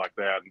stuff like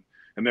that.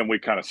 And then we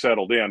kind of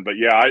settled in. But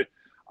yeah,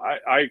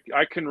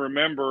 I can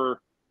remember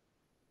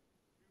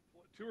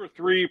 2 or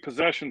 3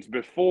 possessions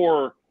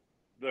before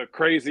the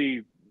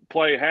crazy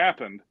play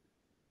happened.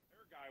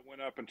 Their guy went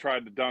up and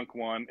tried to dunk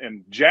one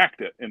and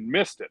jacked it and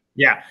missed it.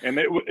 Yeah. And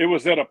it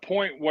was at a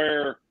point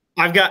where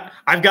I've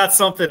got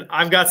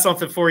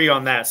something for you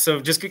on that.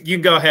 So just, you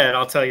can go ahead.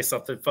 I'll tell you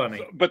something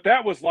funny. But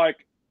that was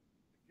like,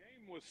 the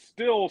game was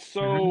still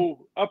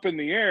so up in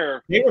the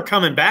air. They were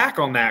coming back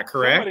on that,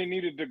 correct? Somebody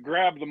needed to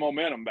grab the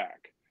momentum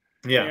back.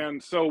 Yeah.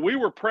 And so we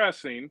were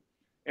pressing,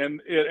 and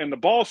the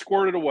ball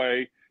squirted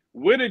away.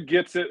 Whitted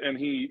gets it, and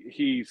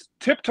he's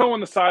tiptoeing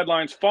the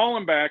sidelines,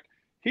 falling back.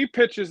 He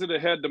pitches it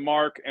ahead to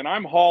Mark, and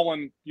I'm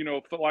hauling,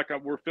 like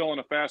we're filling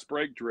a fast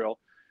break drill.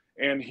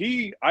 And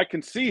I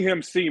can see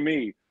him see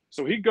me.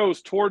 So he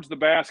goes towards the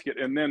basket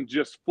and then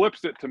just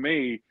flips it to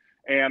me.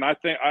 And I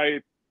think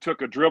I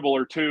took a dribble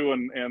or two,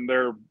 and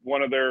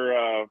one of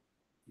their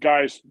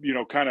guys,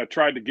 kind of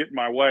tried to get in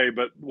my way.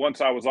 But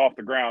once I was off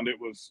the ground,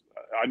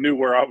 I knew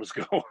where I was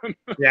going.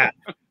 Yeah.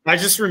 I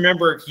just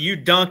remember you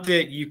dunked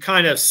it, you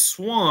kind of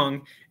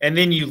swung, and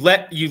then you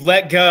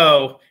let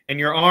go, and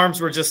your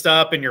arms were just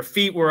up and your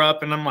feet were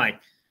up. And I'm like,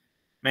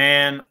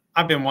 man,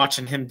 I've been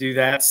watching him do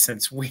that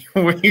since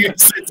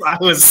since I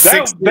was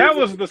 6. That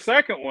was the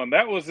second one.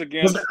 That was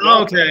against.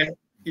 Okay.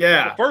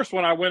 Yeah. The first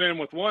one I went in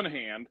with one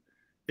hand.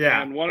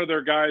 Yeah. And one of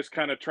their guys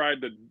kind of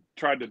tried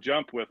to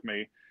jump with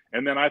me,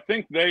 and then I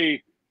think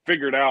they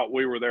figured out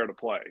we were there to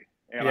play.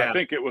 And I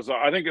think it was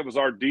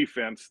our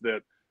defense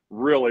that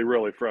really,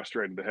 really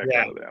frustrated the heck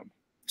out of them.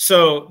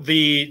 So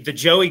the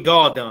Joey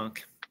Gaw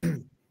dunk.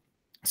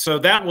 So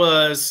that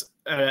was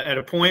at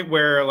a point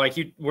where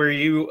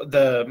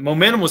the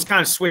momentum was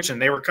kind of switching.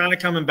 They were kind of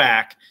coming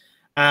back,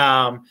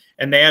 and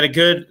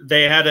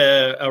they had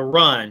a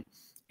run,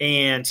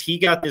 and he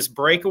got this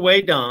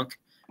breakaway dunk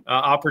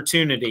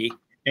opportunity,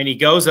 and he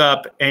goes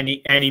up and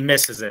he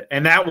misses it.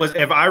 And that was,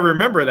 if I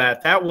remember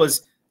that, that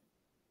was,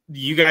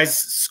 you guys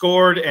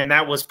scored, and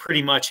that was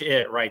pretty much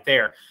it right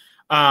there.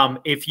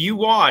 If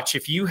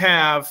you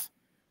have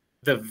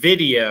the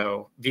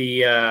video,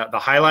 the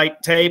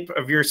highlight tape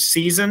of your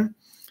season,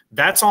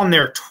 that's on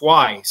there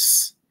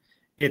twice.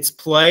 It's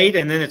played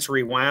and then it's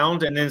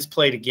rewound and then it's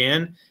played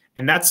again.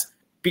 And that's,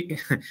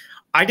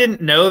 I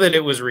didn't know that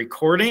it was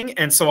recording.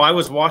 And so I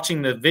was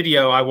watching the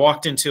video. I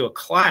walked into a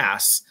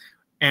class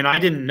and I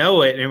didn't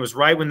know it. And it was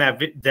right when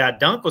that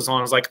dunk was on.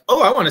 I was like,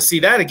 oh, I want to see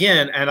that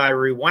again. And I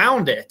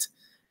rewound it.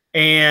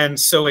 And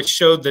so it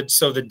showed that,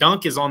 so the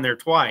dunk is on there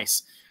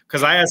twice.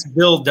 Because I asked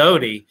Bill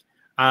Doty,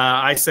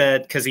 I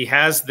said, because he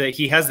has the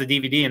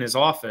DVD in his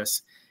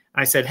office.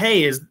 I said,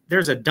 hey,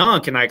 there's a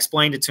dunk? And I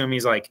explained it to him.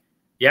 He's like,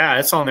 yeah,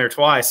 it's on there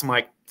twice. I'm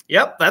like,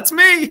 yep, that's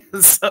me.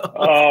 So,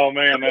 oh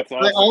man, that's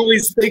awesome. I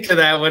always think of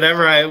that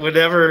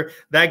whenever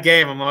that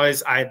game,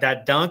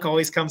 that dunk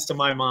always comes to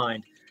my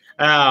mind.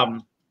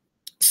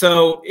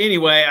 So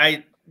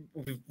anyway,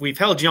 we've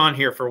held you on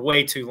here for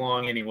way too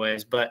long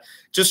anyways, but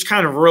just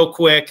kind of real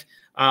quick,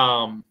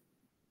 that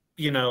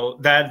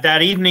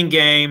evening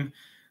game,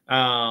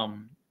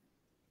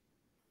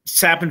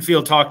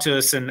 Sappenfield talked to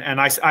us, and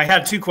I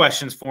had two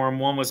questions for him.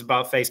 One was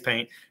about face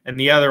paint, and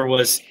the other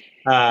was,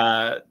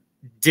 were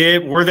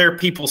there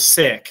people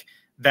sick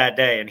that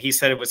day? And he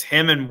said it was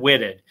him and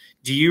Whitted.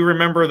 Do you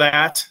remember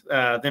that,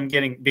 them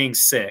being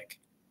sick?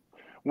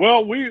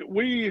 Well,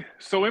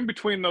 so in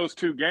between those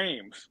two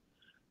games,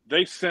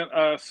 they sent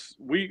us,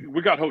 we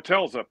got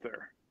hotels up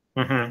there.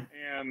 Mm-hmm.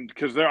 And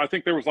because I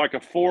think there was like a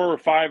 4 or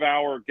 5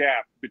 hour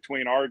gap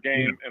between our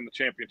game and the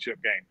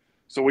championship game.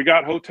 So we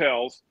got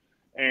hotels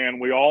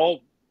and we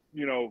all,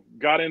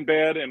 got in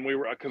bed, and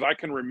because I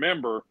can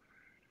remember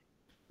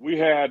we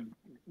had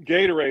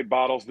Gatorade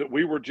bottles that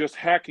we were just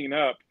hacking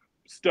up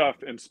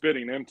stuff and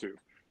spitting into.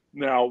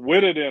 Now,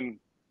 Whitted and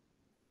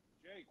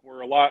Jake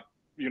were a lot,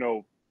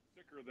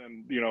 sicker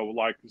than,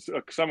 like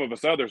some of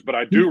us others, but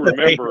I do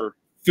remember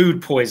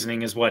food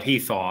poisoning is what he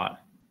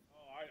thought.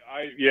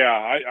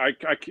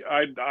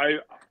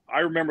 I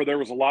remember there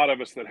was a lot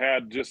of us that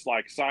had just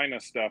like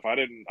sinus stuff. I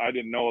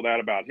didn't know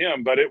that about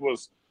him, but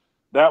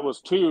that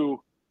was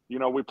too,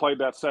 we played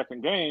that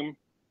second game.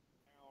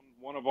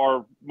 One of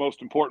our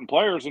most important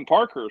players in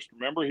Parkhurst,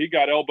 remember, he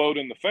got elbowed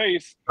in the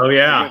face. Oh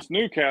yeah, against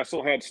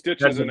Newcastle, had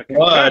stitches and a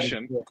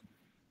concussion.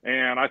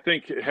 And I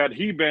think had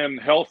he been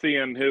healthy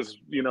and his,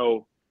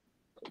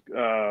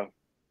 the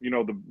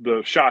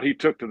shot he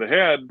took to the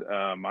head,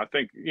 I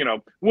think,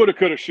 woulda,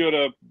 coulda,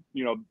 shoulda,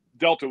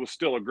 Delta was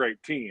still a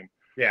great team.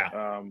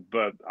 Yeah.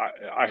 But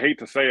I hate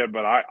to say it,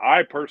 but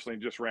I personally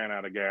just ran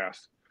out of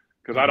gas,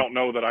 because I don't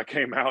know that I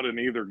came out in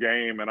either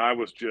game. And I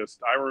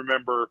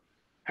remember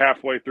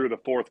halfway through the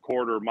fourth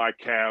quarter, my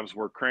calves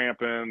were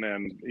cramping, and,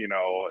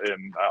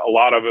 and a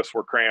lot of us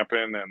were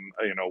cramping, and,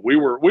 we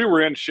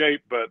were in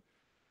shape, but,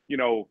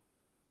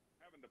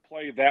 having to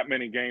play that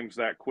many games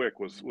that quick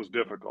was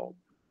difficult.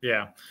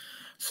 Yeah.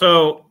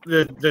 So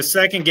the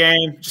second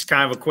game, just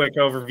kind of a quick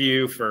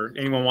overview for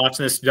anyone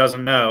watching this who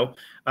doesn't know.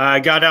 I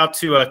got out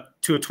to a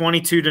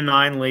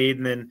 22-9 lead,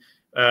 and then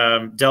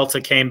Delta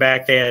came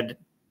back. They had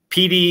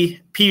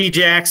P.D.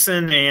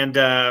 Jackson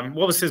and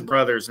what was his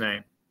brother's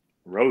name?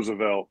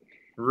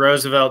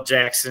 Roosevelt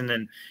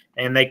Jackson,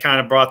 and they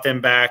kind of brought them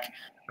back.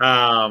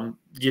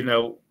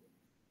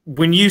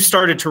 When you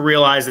started to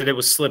realize that it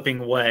was slipping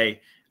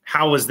away,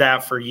 how was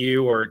that for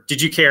you, or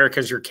did you care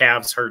because your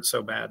calves hurt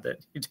so bad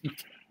that you didn't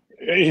care?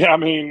 Yeah, I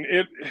mean,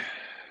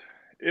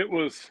 it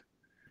was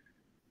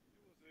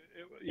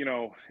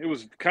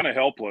kind of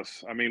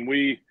helpless. I mean,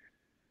 we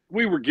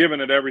were giving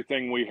it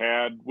everything we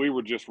had. We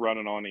were just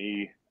running on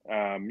E.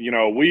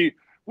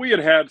 We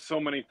had so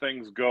many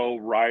things go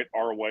right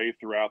our way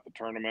throughout the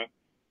tournament.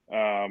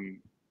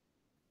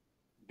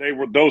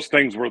 Those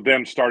things were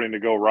then starting to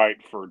go right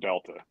for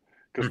Delta,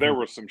 because there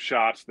were some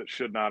shots that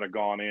should not have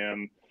gone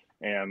in,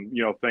 and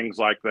things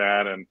like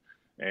that. And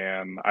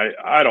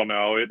I don't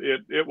know.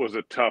 It was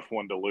a tough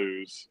one to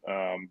lose.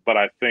 But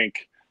I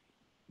think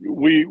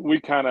we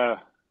kind of,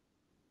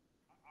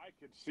 I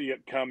could see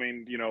it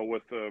coming,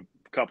 with a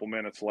couple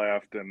minutes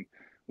left, and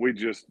we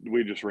just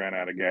ran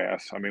out of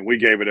gas. I mean, we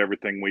gave it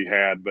everything we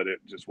had, but it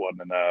just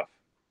wasn't enough.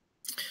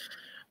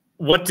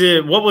 What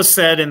was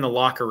said in the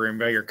locker room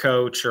by your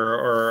coach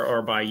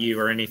or by you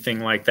or anything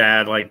like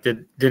that? Like,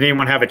 did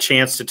anyone have a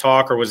chance to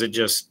talk, or was it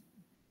just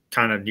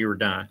kind of you were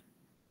done?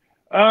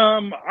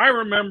 I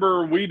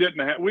remember we didn't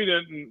have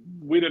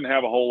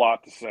a whole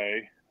lot to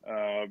say.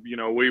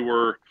 We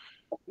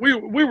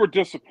were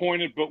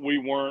disappointed, but we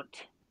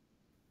weren't.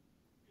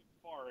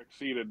 Far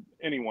exceeded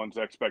anyone's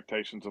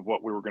expectations of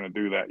what we were going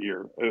to do that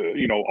year.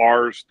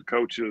 Ours, the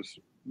coaches,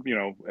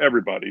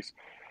 everybody's.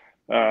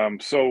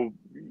 So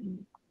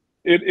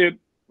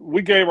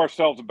we gave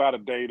ourselves about a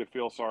day to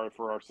feel sorry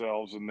for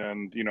ourselves, and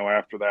then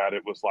after that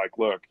it was like,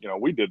 look,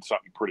 we did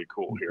something pretty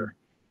cool here.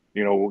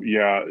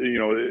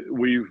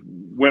 We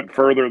went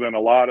further than a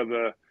lot of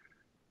the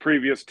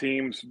previous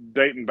teams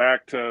dating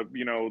back to,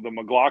 you know, the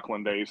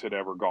McLaughlin days had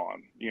ever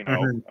gone, you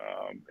know.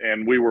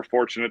 And we were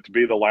fortunate to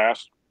be the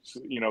last,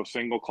 you know,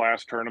 single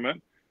class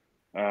tournament.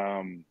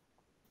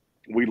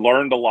 We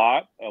learned a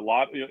lot,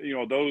 you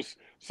know,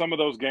 some of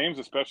those games,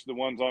 especially the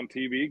ones on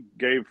TV,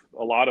 gave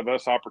a lot of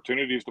us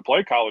opportunities to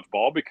play college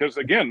ball because,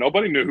 again,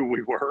 nobody knew who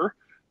we were.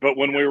 But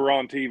when we were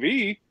on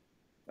TV,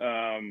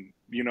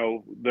 you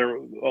know, there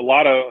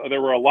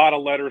were a lot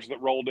of letters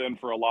that rolled in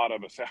for a lot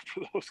of us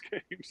after those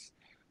games.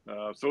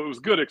 So it was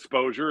good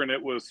exposure, and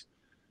it was,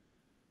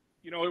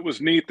 you know, it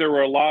was neat. There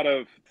were a lot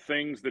of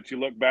things that you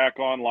look back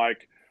on,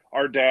 like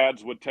our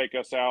dads would take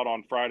us out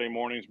on Friday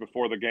mornings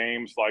before the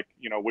games. Like,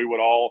 you know,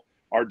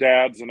 our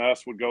dads and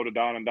us would go to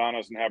Don and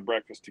Donna's and have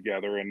breakfast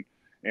together. And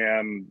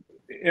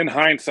in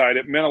hindsight,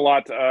 it meant a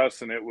lot to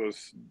us, and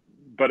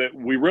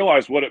we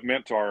realized what it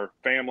meant to our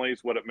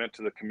families, what it meant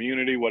to the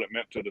community, what it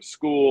meant to the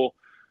school.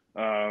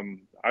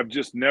 I've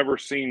just never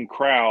seen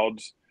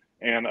crowds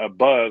and a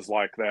buzz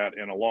like that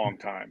in a long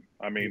time.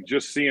 I mean,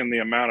 just seeing the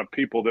amount of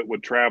people that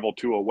would travel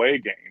to away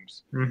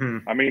games.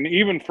 I mean,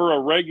 even for a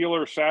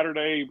regular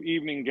Saturday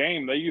evening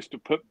game, they used to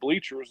put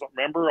bleachers,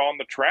 remember, on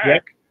the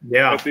track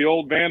at the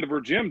old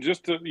Vandiver gym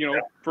just to, you know,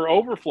 for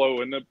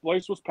overflow, and the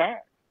place was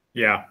packed.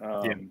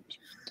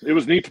 It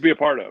was neat to be a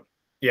part of.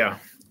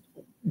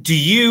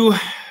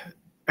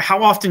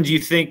 How often do you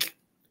think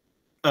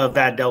of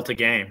that Delta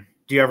game?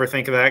 Do you ever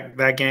think of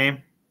that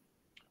game?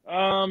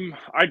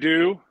 I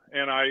do.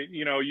 And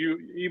you know,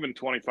 even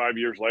 25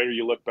 years later,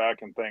 you look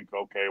back and think,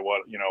 okay,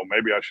 you know,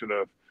 maybe I should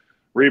have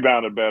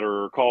rebounded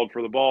better or called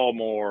for the ball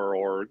more,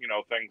 or, you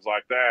know, things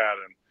like that.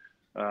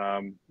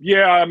 And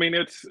yeah, I mean,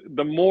 it's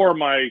the more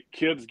my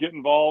kids get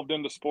involved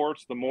into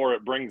sports, the more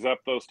it brings up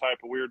those type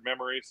of weird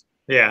memories.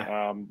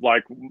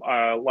 Like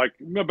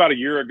about a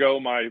year ago,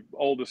 my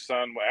oldest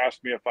son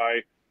asked me if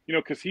you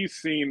know, because he's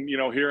seen, you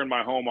know, here in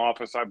my home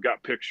office, I've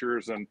got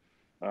pictures and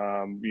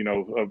you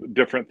know, of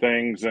different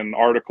things and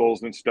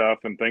articles and stuff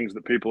and things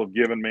that people have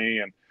given me.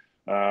 And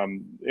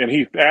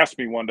he asked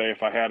me one day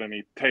if I had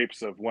any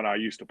tapes of when I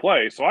used to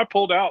play. So I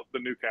pulled out the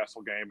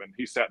Newcastle game, and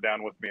he sat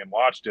down with me and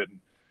watched it.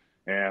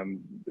 And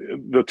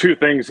the two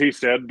things he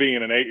said,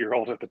 being an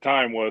 8-year-old at the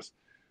time, was,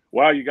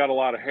 wow, you got a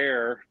lot of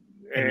hair,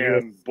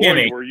 and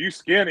boy, were you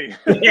skinny.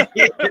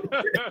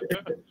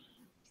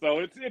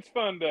 So it's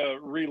fun to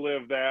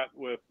relive that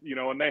with, you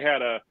know, and they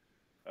had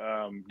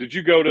did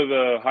you go to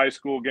the high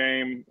school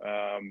game,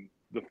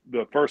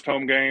 the first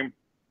home game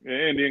in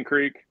Indian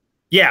Creek?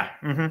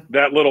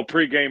 That little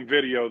pregame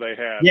video they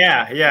had.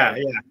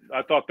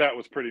 I thought that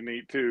was pretty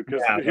neat too,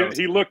 because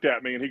he looked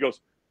at me and he goes,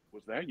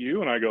 "Was that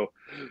you?" And I go,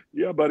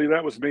 "Yeah, buddy,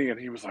 that was me." And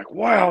he was like,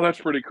 "Wow, that's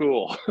pretty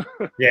cool."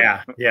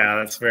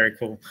 That's very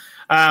cool.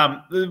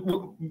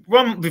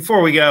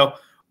 Before we go,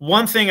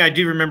 one thing I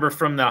do remember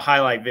from the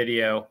highlight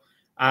video,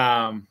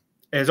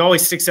 it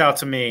always sticks out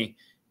to me,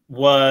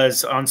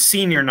 was on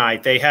senior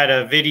night. They had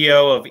a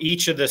video of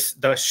each of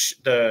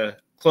the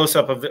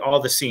close-up of all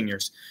the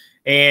seniors,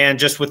 and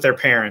just with their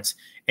parents.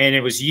 And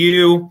it was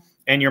you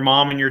and your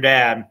mom and your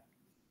dad.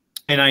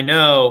 And I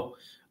know,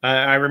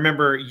 I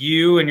remember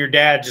you and your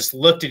dad just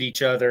looked at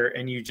each other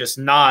and you just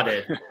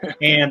nodded.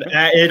 And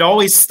it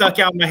always stuck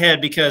out in my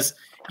head because,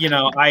 you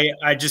know, I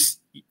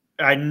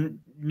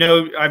knew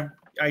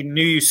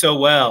you so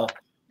well.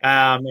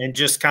 And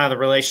just kind of the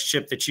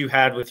relationship that you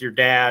had with your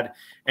dad,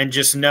 and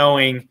just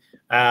knowing,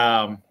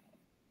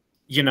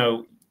 you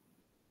know,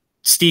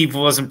 Steve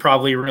wasn't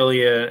probably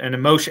really an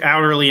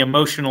outwardly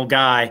emotional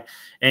guy,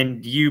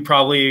 and you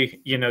probably,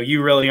 you know,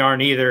 you really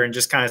aren't either. And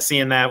just kind of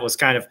seeing that was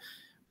kind of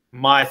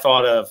my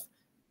thought of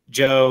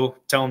Joe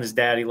telling his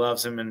dad he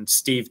loves him, and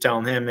Steve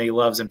telling him that he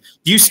loves him.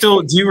 Do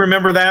you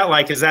remember that?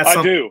 Like, is that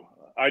something?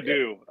 I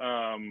do.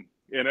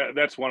 And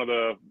that's one of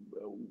the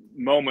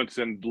moments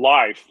in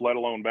life, let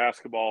alone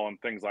basketball and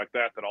things like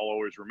that, that I'll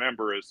always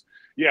remember is,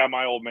 yeah,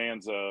 my old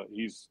man's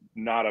he's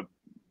not a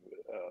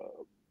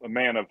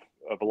man of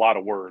a lot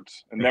of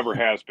words, and never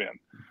has been.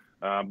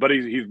 But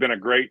he's been a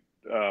great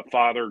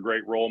father,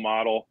 great role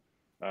model,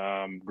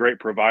 great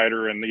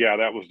provider. And yeah,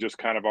 that was just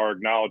kind of our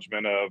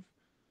acknowledgement of,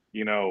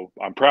 you know,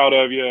 I'm proud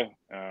of you.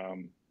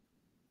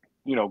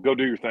 You know, go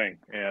do your thing.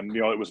 And,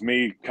 you know, it was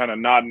me kind of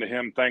nodding to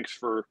him. Thanks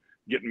for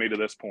getting me to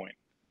this point.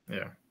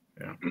 Yeah.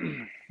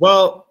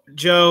 Well,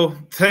 Joe,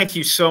 thank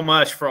you so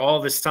much for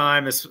all this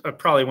time. This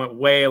probably went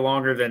way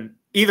longer than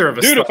either of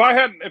us. Dude, if I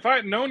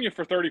hadn't known you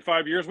for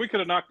 35 years, we could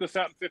have knocked this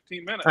out in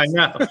 15 minutes. I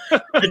know.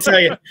 I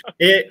tell you,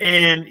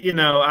 and you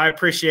know, I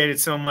appreciate it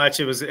so much.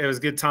 It was a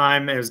good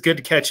time. It was good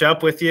to catch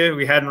up with you.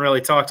 We hadn't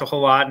really talked a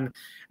whole lot, and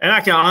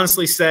I can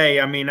honestly say,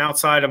 I mean,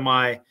 outside of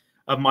my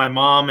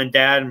mom and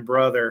dad and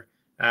brother,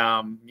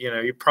 you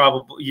know,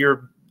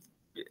 you're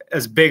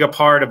as big a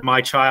part of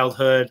my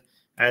childhood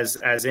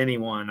as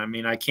anyone. I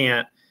mean, I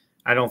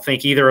don't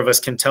think either of us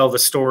can tell the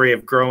story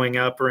of growing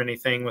up or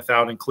anything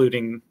without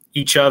including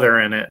each other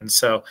in it. And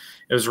so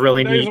it was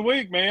really neat. 7 days a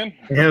week, man.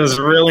 It was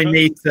really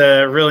neat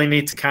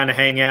to kind of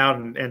hang out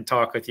and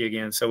talk with you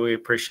again. So we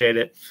appreciate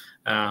it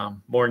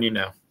more than you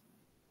know.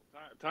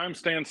 Time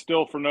stands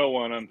still for no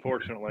one,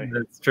 unfortunately.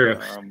 That's true.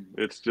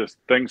 It's just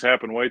things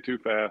happen way too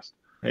fast.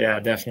 Yeah,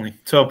 definitely.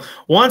 So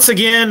once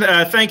again,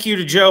 thank you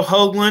to Joe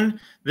Hougland.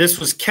 This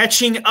was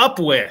Catching Up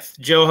With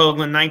Joe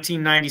Hougland,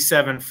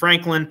 1997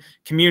 Franklin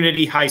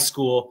Community High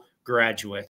School graduate.